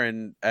back there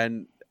and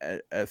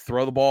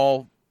throw the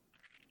ball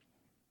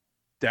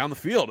down the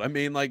field. I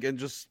mean, and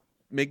just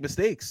make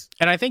mistakes.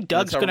 And I think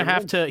Doug's going to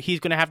have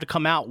to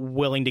come out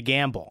willing to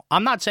gamble.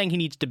 I'm not saying he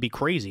needs to be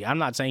crazy. I'm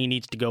not saying he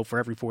needs to go for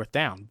every 4th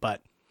down,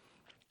 but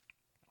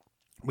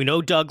we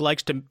know Doug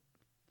likes to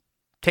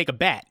take a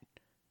bet.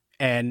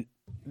 And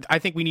I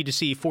think we need to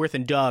see 4th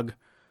and Doug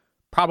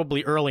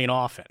probably early and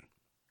often.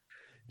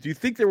 Do you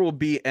think there will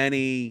be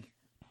any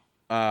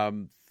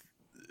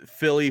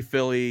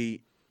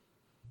Philly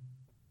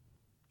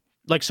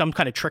like some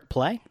kind of trick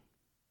play?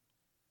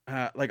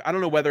 I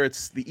don't know whether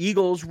it's the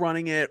Eagles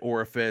running it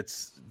or if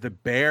it's the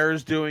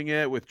Bears doing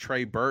it with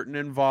Trey Burton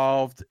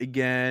involved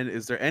again.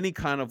 Is there any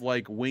kind of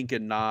wink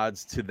and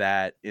nods to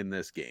that in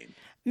this game?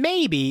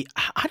 Maybe.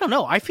 I don't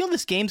know. I feel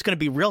this game's going to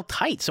be real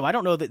tight, so I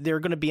don't know that there are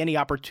going to be any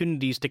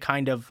opportunities to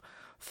kind of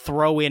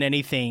throw in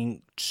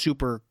anything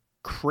super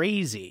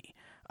crazy.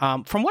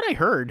 From what I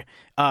heard,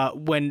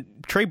 when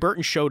Trey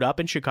Burton showed up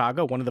in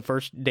Chicago, one of the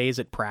first days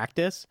at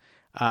practice,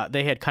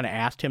 they had kind of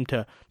asked him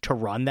to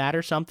run that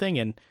or something,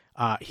 and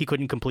he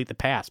couldn't complete the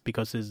pass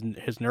because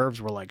his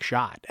nerves were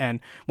shot.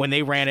 And when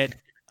they ran it,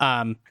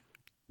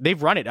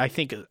 they've run it, I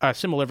think, a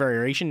similar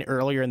variation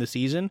earlier in the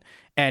season,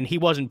 and he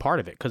wasn't part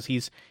of it because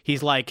he's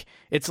like,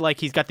 it's like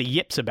he's got the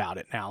yips about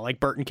it now.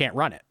 Like, Burton can't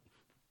run it.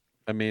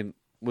 I mean,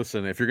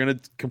 listen, if you're going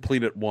to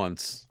complete it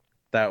once,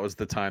 that was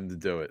the time to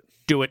do it.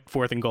 Do it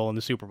 4th and goal in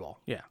the Super Bowl.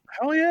 Yeah.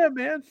 Hell yeah,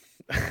 man.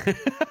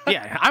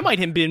 Yeah, I might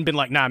have been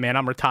like, nah, man,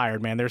 I'm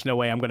retired, man. There's no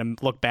way I'm going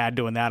to look bad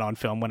doing that on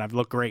film when I've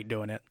looked great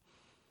doing it.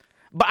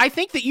 But I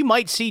think that you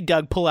might see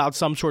Doug pull out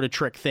some sort of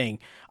trick thing.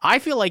 I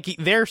feel like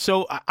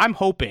I'm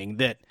hoping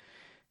that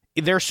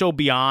they're so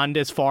beyond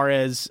as far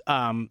as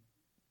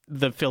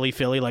the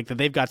Philly, like that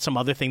they've got some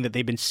other thing that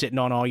they've been sitting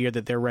on all year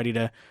that they're ready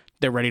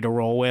to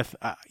roll with.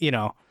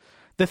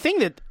 The thing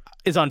that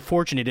is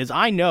unfortunate is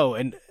I know,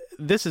 and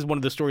this is one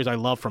of the stories I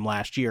love from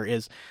last year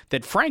is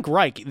that Frank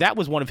Reich, that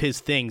was one of his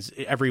things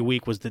every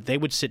week, was that they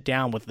would sit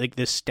down with like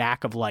this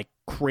stack of like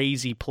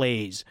crazy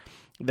plays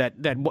that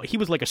he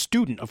was like a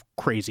student of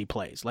crazy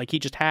plays. Like he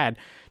just had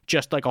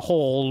just like a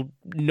whole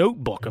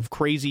notebook of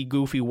crazy,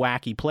 goofy,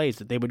 wacky plays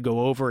that they would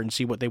go over and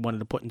see what they wanted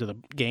to put into the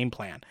game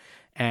plan.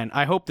 And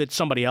I hope that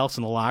somebody else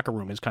in the locker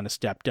room has kind of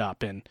stepped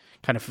up and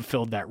kind of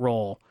fulfilled that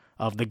role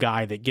of the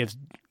guy that gives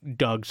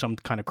Doug some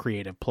kind of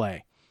creative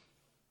play.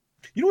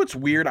 You know what's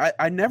weird?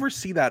 I never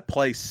see that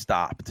play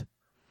stopped.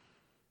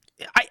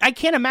 I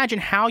can't imagine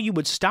how you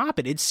would stop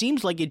it. It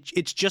seems like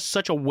it's just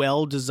such a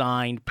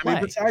well-designed play. I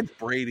mean, besides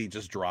Brady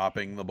just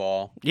dropping the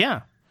ball.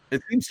 Yeah.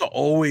 It seems to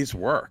always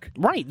work.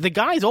 Right. The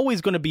guy's always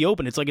going to be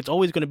open. It's like it's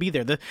always going to be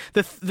there.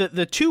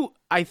 The two,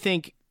 I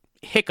think,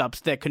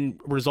 hiccups that can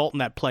result in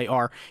that play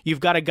are you've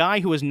got a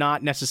guy who is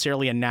not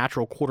necessarily a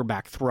natural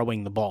quarterback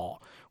throwing the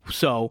ball.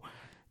 So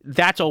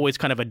that's always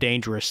kind of a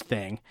dangerous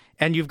thing.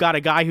 And you've got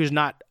a guy who's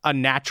not a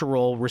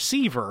natural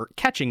receiver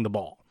catching the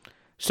ball.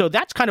 So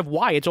that's kind of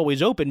why it's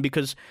always open,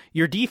 because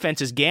your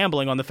defense is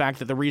gambling on the fact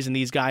that the reason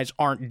these guys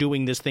aren't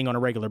doing this thing on a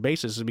regular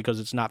basis is because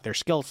it's not their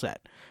skill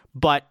set.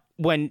 But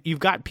when you've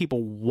got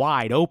people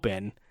wide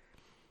open,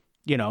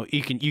 you know,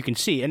 you can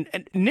see.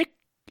 And Nick,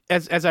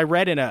 as I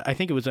read I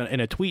think it was in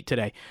a tweet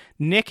today,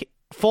 Nick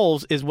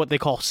Foles is what they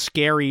call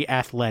scary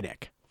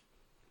athletic.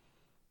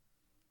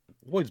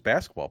 Well, he's a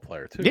basketball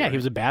player too. Yeah, right? He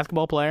was a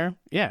basketball player.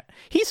 Yeah,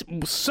 he's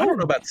so. I don't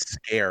know about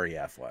scary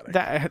athletic.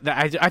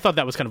 I thought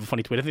that was kind of a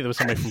funny tweet. I think there was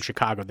somebody from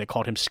Chicago. They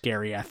called him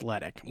scary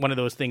athletic. One of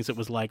those things that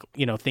was like,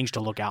 you know, things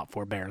to look out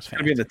for, Bears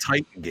fans. Maybe in the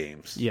Titan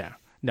games. Yeah,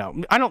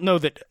 no, I don't know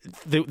that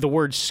the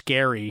word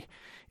scary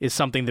is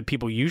something that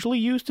people usually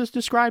use to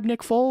describe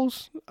Nick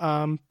Foles.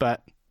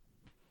 But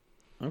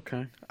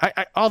okay,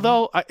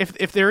 although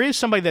if there is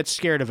somebody that's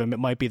scared of him, it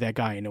might be that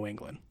guy in New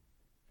England.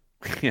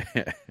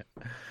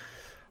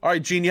 All right,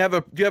 Gene, do you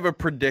have a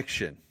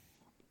prediction?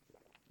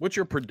 What's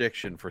your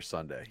prediction for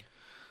Sunday?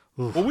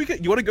 Oof. Well,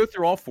 you want to go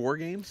through all 4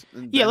 games?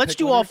 Yeah, let's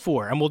do all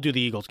 4, and we'll do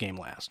the Eagles game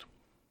last.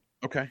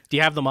 Okay. Do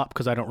you have them up?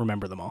 Because I don't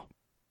remember them all,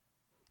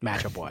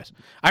 matchup wise.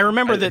 I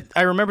remember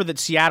that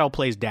Seattle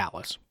plays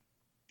Dallas.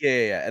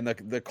 Yeah, and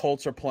the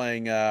Colts are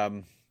playing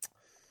No,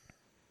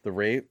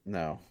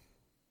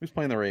 who's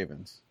playing the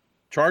Ravens?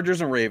 Chargers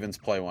and Ravens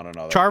play one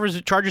another.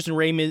 Chargers and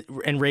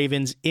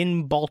Ravens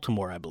in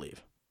Baltimore, I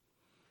believe.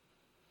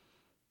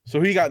 So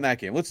who you got in that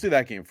game? Let's do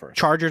that game first.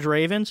 Chargers,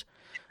 Ravens.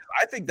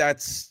 I think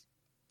that's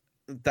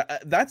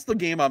the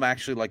game I'm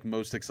actually like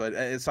most excited.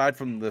 Aside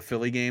from the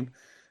Philly game,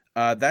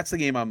 that's the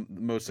game I'm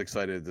most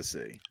excited to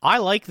see. I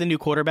like the new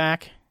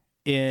quarterback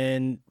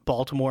in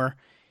Baltimore.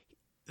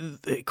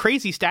 The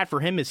crazy stat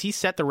for him is he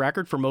set the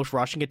record for most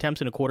rushing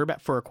attempts in a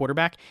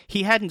quarterback.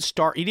 He didn't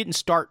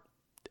start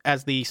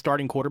as the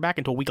starting quarterback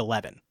until week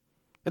 11.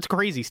 That's a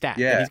crazy stat.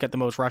 Yeah. He's got the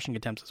most rushing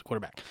attempts as a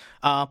quarterback.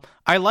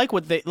 I like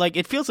what they like.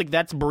 It feels like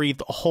that's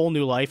breathed a whole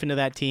new life into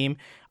that team.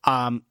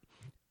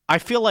 I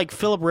feel like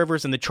Phillip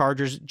Rivers and the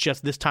Chargers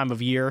just this time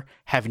of year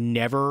have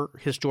never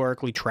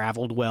historically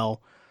traveled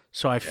well.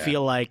 So I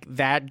feel like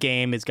that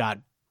game has got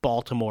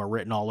Baltimore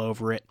written all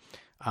over it.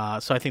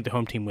 So I think the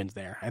home team wins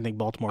there. I think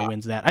Baltimore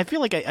wins that. I feel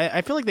like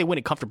they win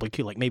it comfortably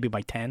too, like maybe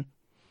by 10.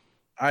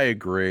 I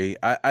agree.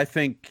 I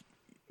think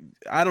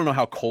I don't know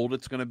how cold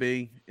it's going to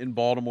be in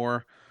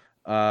Baltimore.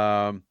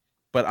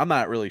 But I'm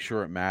not really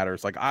sure it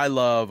matters. Like I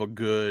love a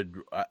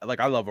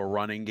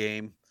running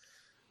game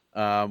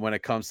when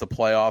it comes to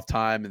playoff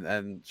time,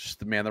 and just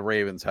the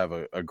Ravens have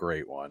a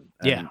great one.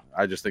 And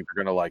I just think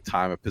they're going to like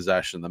time of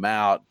possession them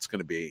out. It's going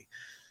to be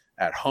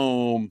at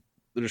home.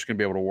 They're just going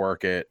to be able to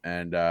work it,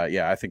 and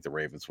I think the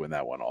Ravens win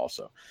that one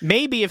also.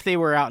 Maybe if they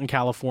were out in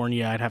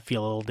California, I'd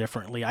feel a little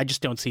differently. I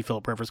just don't see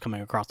Phillip Rivers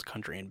coming across the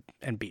country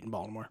and beating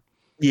Baltimore.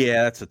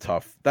 Yeah, that's a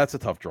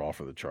tough draw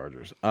for the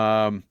Chargers.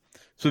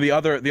 So the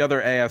other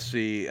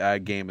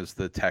AFC game is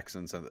the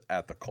Texans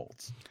at the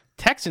Colts.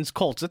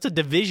 Texans-Colts. That's a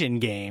division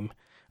game.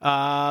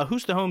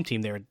 Who's the home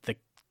team there? The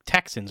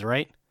Texans,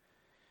 right?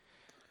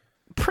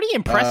 Pretty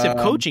impressive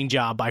coaching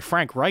job by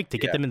Frank Reich to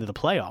get them into the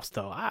playoffs,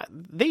 though.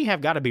 They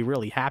have got to be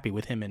really happy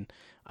with him in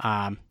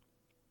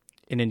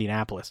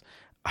Indianapolis.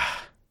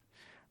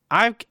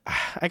 I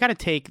got to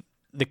take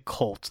the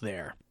Colts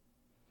there.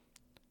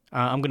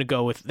 I'm going to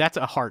go with that's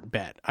a heart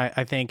bet.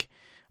 I think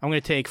I'm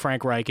going to take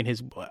Frank Reich and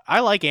his. I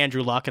like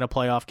Andrew Luck in a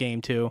playoff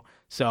game too,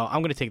 so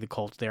I'm going to take the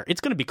Colts there.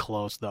 It's going to be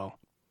close though.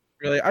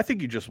 Really, I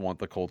think you just want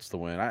the Colts to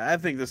win. I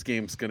think this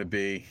game's going to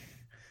be.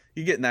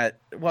 You getting that?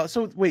 Well,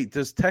 so wait,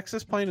 does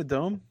Texas play in a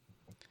dome?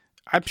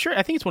 I'm sure.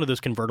 I think it's one of those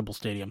convertible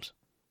stadiums.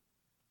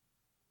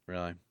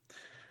 Really,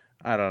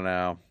 I don't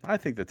know. I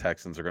think the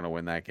Texans are going to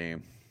win that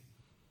game.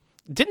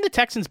 Didn't the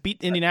Texans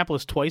beat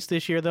Indianapolis twice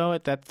this year though?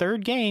 At that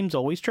third game's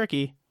always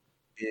tricky.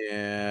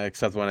 Yeah,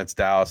 except when it's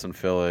Dallas and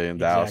Philly, and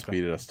Dallas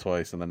beat us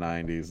twice in the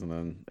 90s, and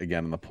then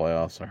again in the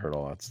playoffs. I heard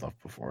all that stuff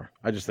before.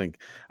 I just think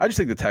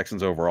the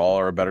Texans overall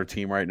are a better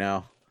team right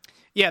now.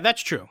 Yeah,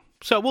 that's true.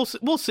 So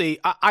we'll see.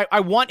 I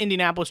want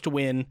Indianapolis to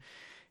win.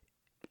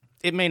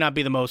 It may not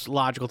be the most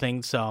logical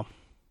thing,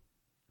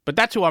 but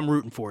that's who I'm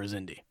rooting for is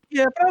Indy.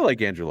 Yeah, but I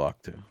like Andrew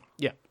Luck too.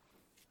 Yeah.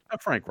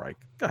 Frank Reich.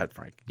 Go ahead,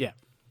 Frank. Yeah.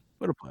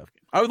 What a playoff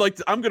game. I would like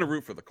to. I'm going to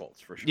root for the Colts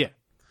for sure. Yeah.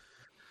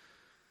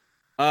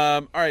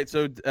 All right.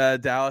 So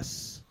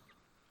Dallas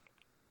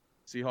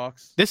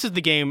Seahawks. This is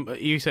the game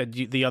you said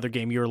the other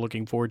game you're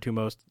looking forward to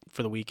most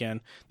for the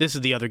weekend. This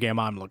is the other game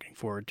I'm looking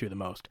forward to the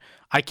most.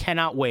 I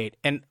cannot wait.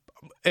 And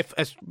if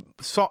as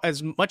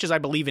much as I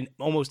believe in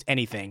almost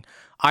anything,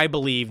 I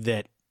believe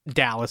that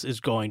Dallas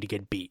is going to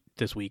get beat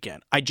this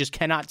weekend. I just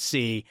cannot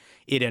see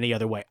it any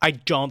other way. I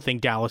don't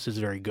think Dallas is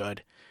very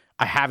good.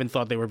 I haven't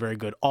thought they were very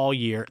good all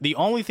year. The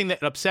only thing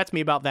that upsets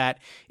me about that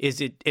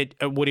is it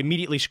would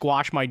immediately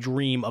squash my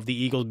dream of the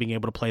Eagles being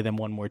able to play them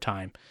one more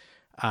time.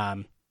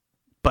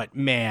 But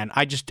man,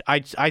 I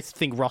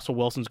think Russell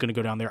Wilson's going to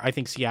go down there. I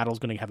think Seattle's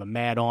going to have a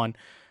mad on.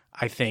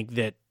 I think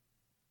that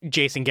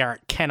Jason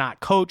Garrett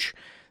cannot coach,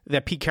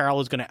 that Pete Carroll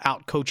is going to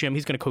out-coach him.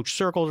 He's going to coach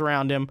circles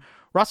around him.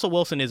 Russell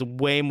Wilson is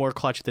way more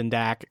clutch than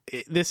Dak.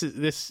 I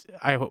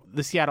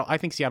think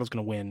Seattle's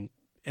going to win,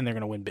 and they're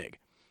going to win big.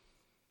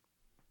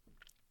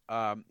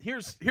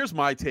 Here's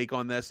my take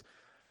on this.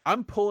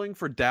 I'm pulling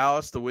for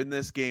Dallas to win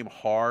this game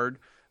hard.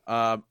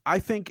 I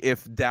think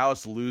if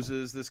Dallas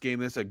loses this game,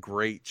 there's a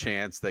great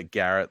chance that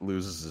Garrett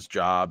loses his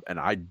job, and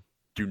I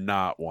do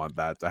not want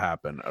that to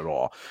happen at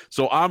all.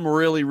 So I'm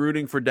really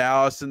rooting for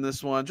Dallas in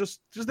this one. Just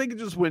they could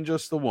just win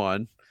just the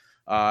one,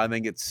 and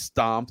then get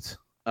stomped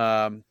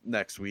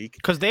next week,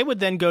 because they would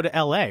then go to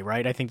LA,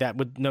 right? I think that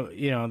would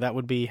that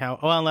would be how.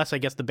 Well, unless I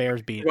guess the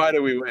Bears beat. Why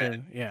do we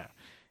win?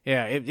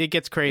 Yeah. It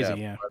gets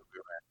crazy. Yeah.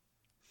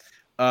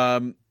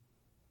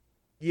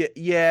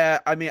 Yeah.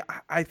 I mean,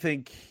 I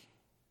think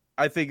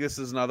this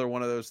is another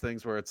one of those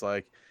things where it's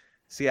like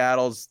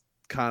Seattle's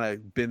kind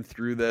of been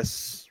through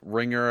this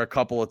ringer a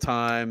couple of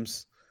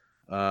times.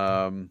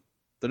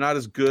 They're not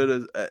as good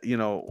as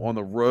on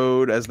the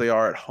road as they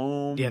are at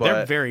home. Yeah,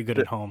 they're very good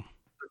at home.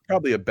 They're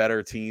probably a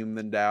better team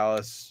than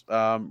Dallas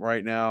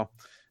right now.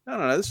 I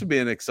don't know. This would be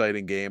an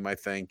exciting game. I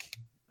think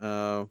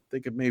they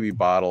could maybe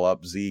bottle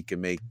up Zeke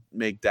and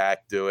make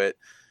Dak do it.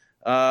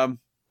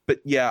 But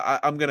yeah,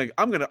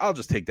 I'll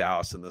just take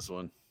Dallas in this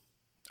one.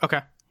 Okay.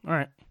 All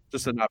right.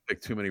 Just to not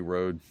pick too many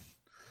road.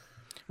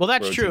 Well,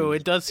 that's true.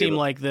 It does seem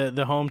like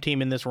the home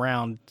team in this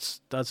round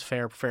does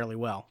fare fairly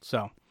well.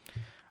 So,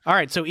 all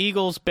right. So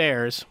Eagles,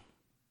 Bears.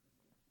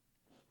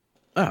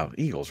 Oh,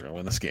 Eagles are going to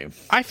win this game.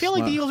 I feel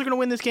like the Eagles are going to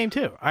win this game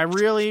too. I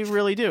really,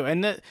 really do.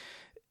 And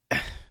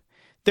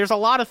there's a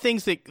lot of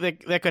things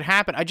that could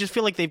happen. I just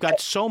feel like they've got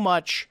so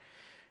much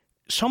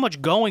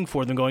going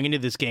for them going into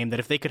this game that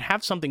if they could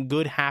have something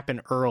good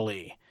happen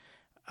early,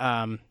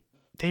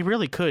 they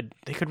really could.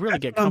 They could really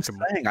get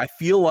comfortable. I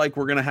feel like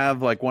we're gonna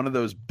have like one of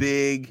those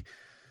big,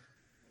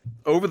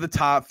 over the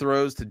top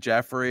throws to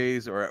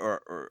Jeffries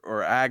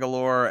or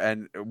Aguilar,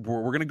 and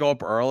we're gonna go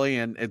up early,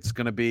 and it's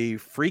gonna be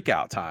freak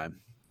out time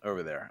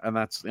over there. And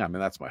that's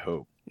my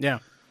hope. Yeah.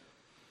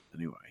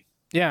 Anyway.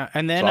 Yeah,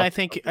 and then I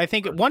think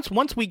once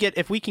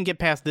if we can get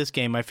past this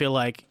game, I feel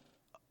like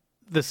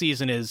the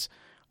season is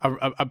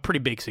a pretty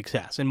big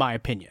success, in my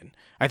opinion.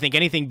 I think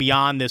anything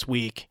beyond this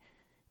week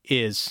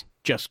is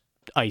just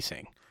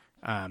icing.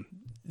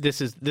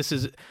 This is.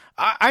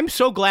 I'm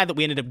so glad that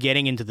we ended up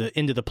getting into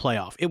the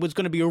playoff. It was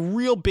going to be a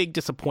real big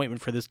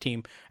disappointment for this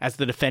team as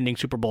the defending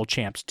Super Bowl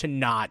champs to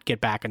not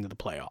get back into the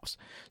playoffs.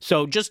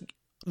 So just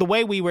the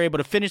way we were able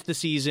to finish the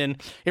season,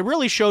 it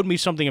really showed me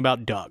something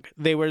about Doug.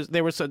 There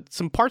were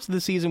some parts of the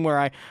season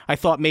where I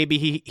thought maybe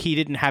he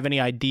didn't have any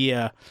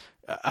idea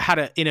how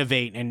to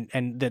innovate,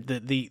 and that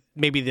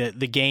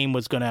the game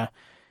was going to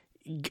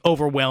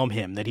overwhelm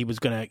him, that he was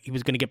going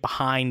to get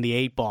behind the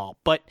eight ball.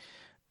 But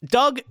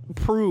Doug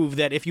proved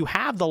that if you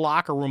have the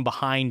locker room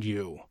behind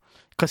you,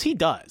 because he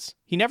does,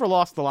 he never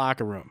lost the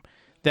locker room,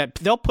 that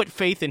they'll put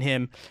faith in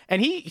him. And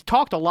he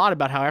talked a lot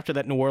about how after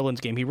that New Orleans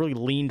game, he really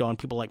leaned on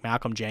people like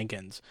Malcolm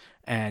Jenkins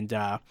and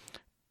the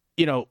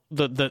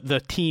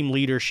team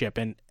leadership,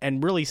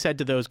 and really said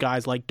to those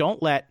guys, like,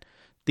 don't let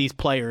these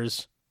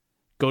players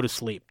go to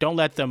sleep. Don't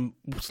let them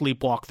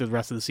sleepwalk through the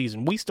rest of the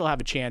season. We still have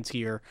a chance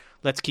here.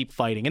 Let's keep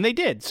fighting. And they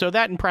did. So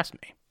that impressed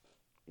me.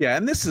 Yeah,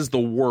 and this is the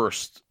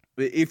worst.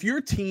 If your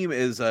team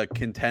is a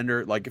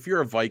contender, like if you're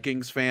a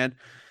Vikings fan,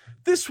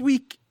 this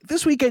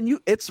weekend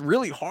it's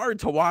really hard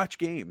to watch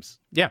games.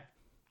 Yeah.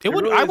 I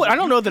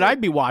don't know that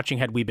I'd be watching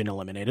had we been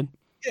eliminated.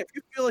 Yeah, if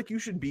you feel like you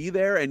should be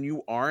there and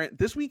you aren't,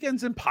 this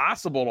weekend's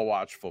impossible to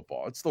watch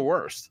football. It's the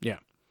worst. Yeah.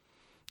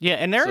 Yeah,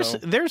 and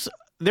there's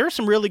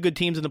some really good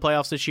teams in the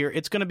playoffs this year.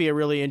 It's going to be a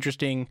really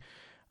interesting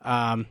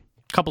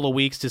couple of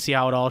weeks to see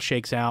how it all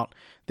shakes out.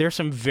 There's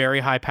some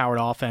very high-powered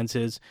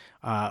offenses.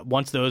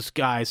 Once those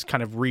guys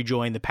kind of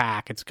rejoin the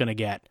pack, it's going to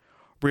get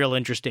real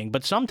interesting.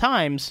 But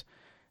sometimes,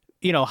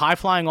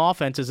 high-flying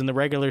offenses in the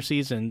regular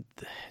season,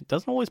 it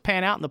doesn't always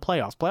pan out in the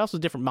playoffs. Playoffs is a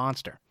different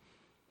monster.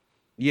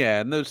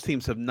 Yeah, and those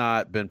teams have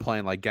not been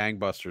playing like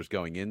gangbusters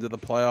going into the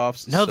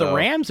playoffs. No, the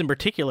Rams in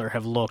particular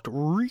have looked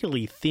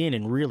really thin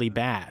and really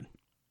bad.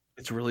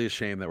 It's really a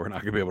shame that we're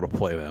not going to be able to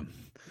play them.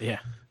 Yeah.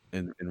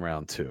 In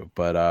round two.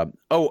 But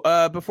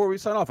before we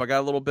sign off, I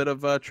got a little bit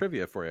of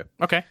trivia for you.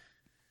 Okay.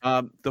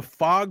 The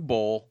Fog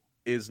Bowl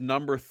is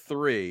number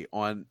 3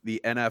 on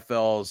the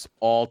NFL's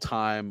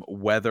all-time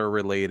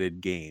weather-related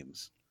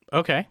games.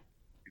 Okay.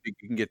 You think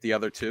you can get the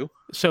other 2?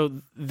 So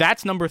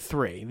that's number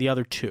 3. The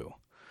other 2.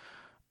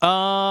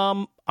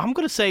 I'm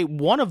gonna say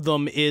one of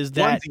them is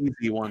that one's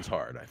easy, one's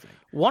hard. I think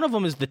one of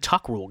them is the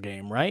Tuck Rule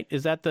game, right?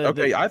 Is that the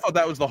okay? I thought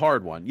that was the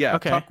hard one. Yeah,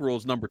 okay. Tuck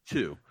Rule's number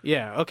 2.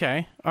 Yeah.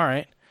 Okay. All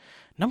right.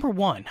 Number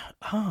 1.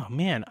 Oh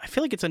man, I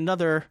feel like it's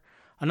another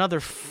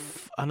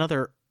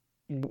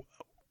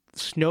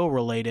snow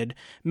related.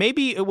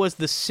 Maybe it was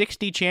the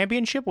 60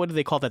 championship. What do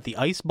they call that? The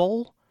Ice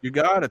Bowl. You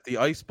got it. The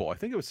Ice Bowl. I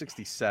think it was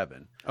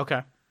 67.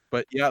 Okay.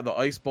 But yeah, the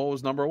Ice Bowl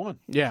was number 1.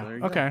 Yeah.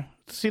 So okay.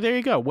 See, there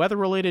you go.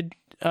 Weather-related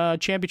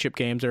championship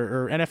games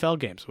or NFL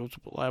games. You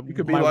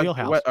could be my like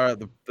wheelhouse.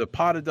 The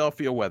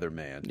Podadelphia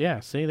Weatherman. Yeah.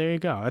 See, there you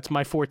go. That's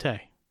my forte.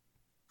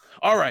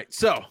 All right.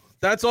 So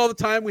that's all the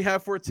time we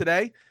have for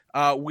today.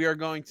 We are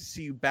going to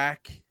see you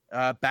back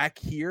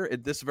here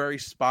at this very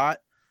spot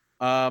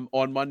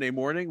on Monday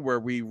morning, where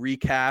we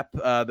recap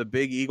the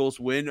big Eagles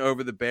win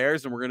over the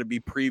Bears, and we're going to be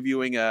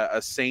previewing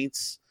a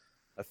Saints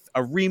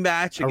a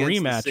rematch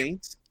against the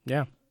Saints.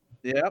 Yeah.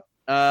 Yep.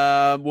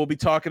 We'll be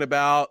talking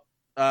about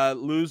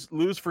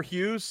lose for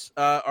Hughes,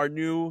 our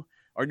new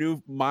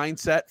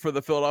mindset for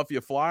the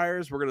Philadelphia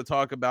Flyers. We're going to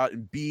talk about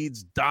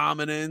Embiid's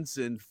dominance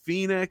in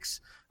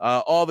Phoenix,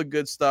 all the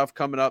good stuff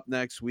coming up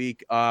next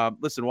week.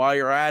 Listen, while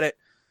you're at it,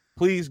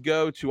 please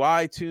go to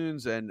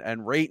iTunes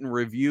and rate and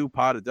review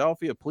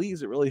Podadelphia.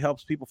 Please, it really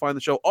helps people find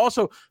the show.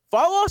 Also,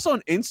 follow us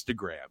on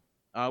Instagram.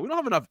 We don't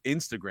have enough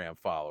Instagram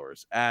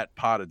followers at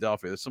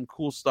Podadelphia. There's some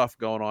cool stuff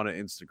going on at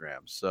Instagram.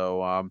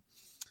 So,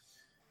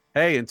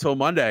 hey, until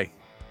Monday,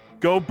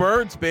 go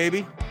Birds,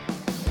 baby.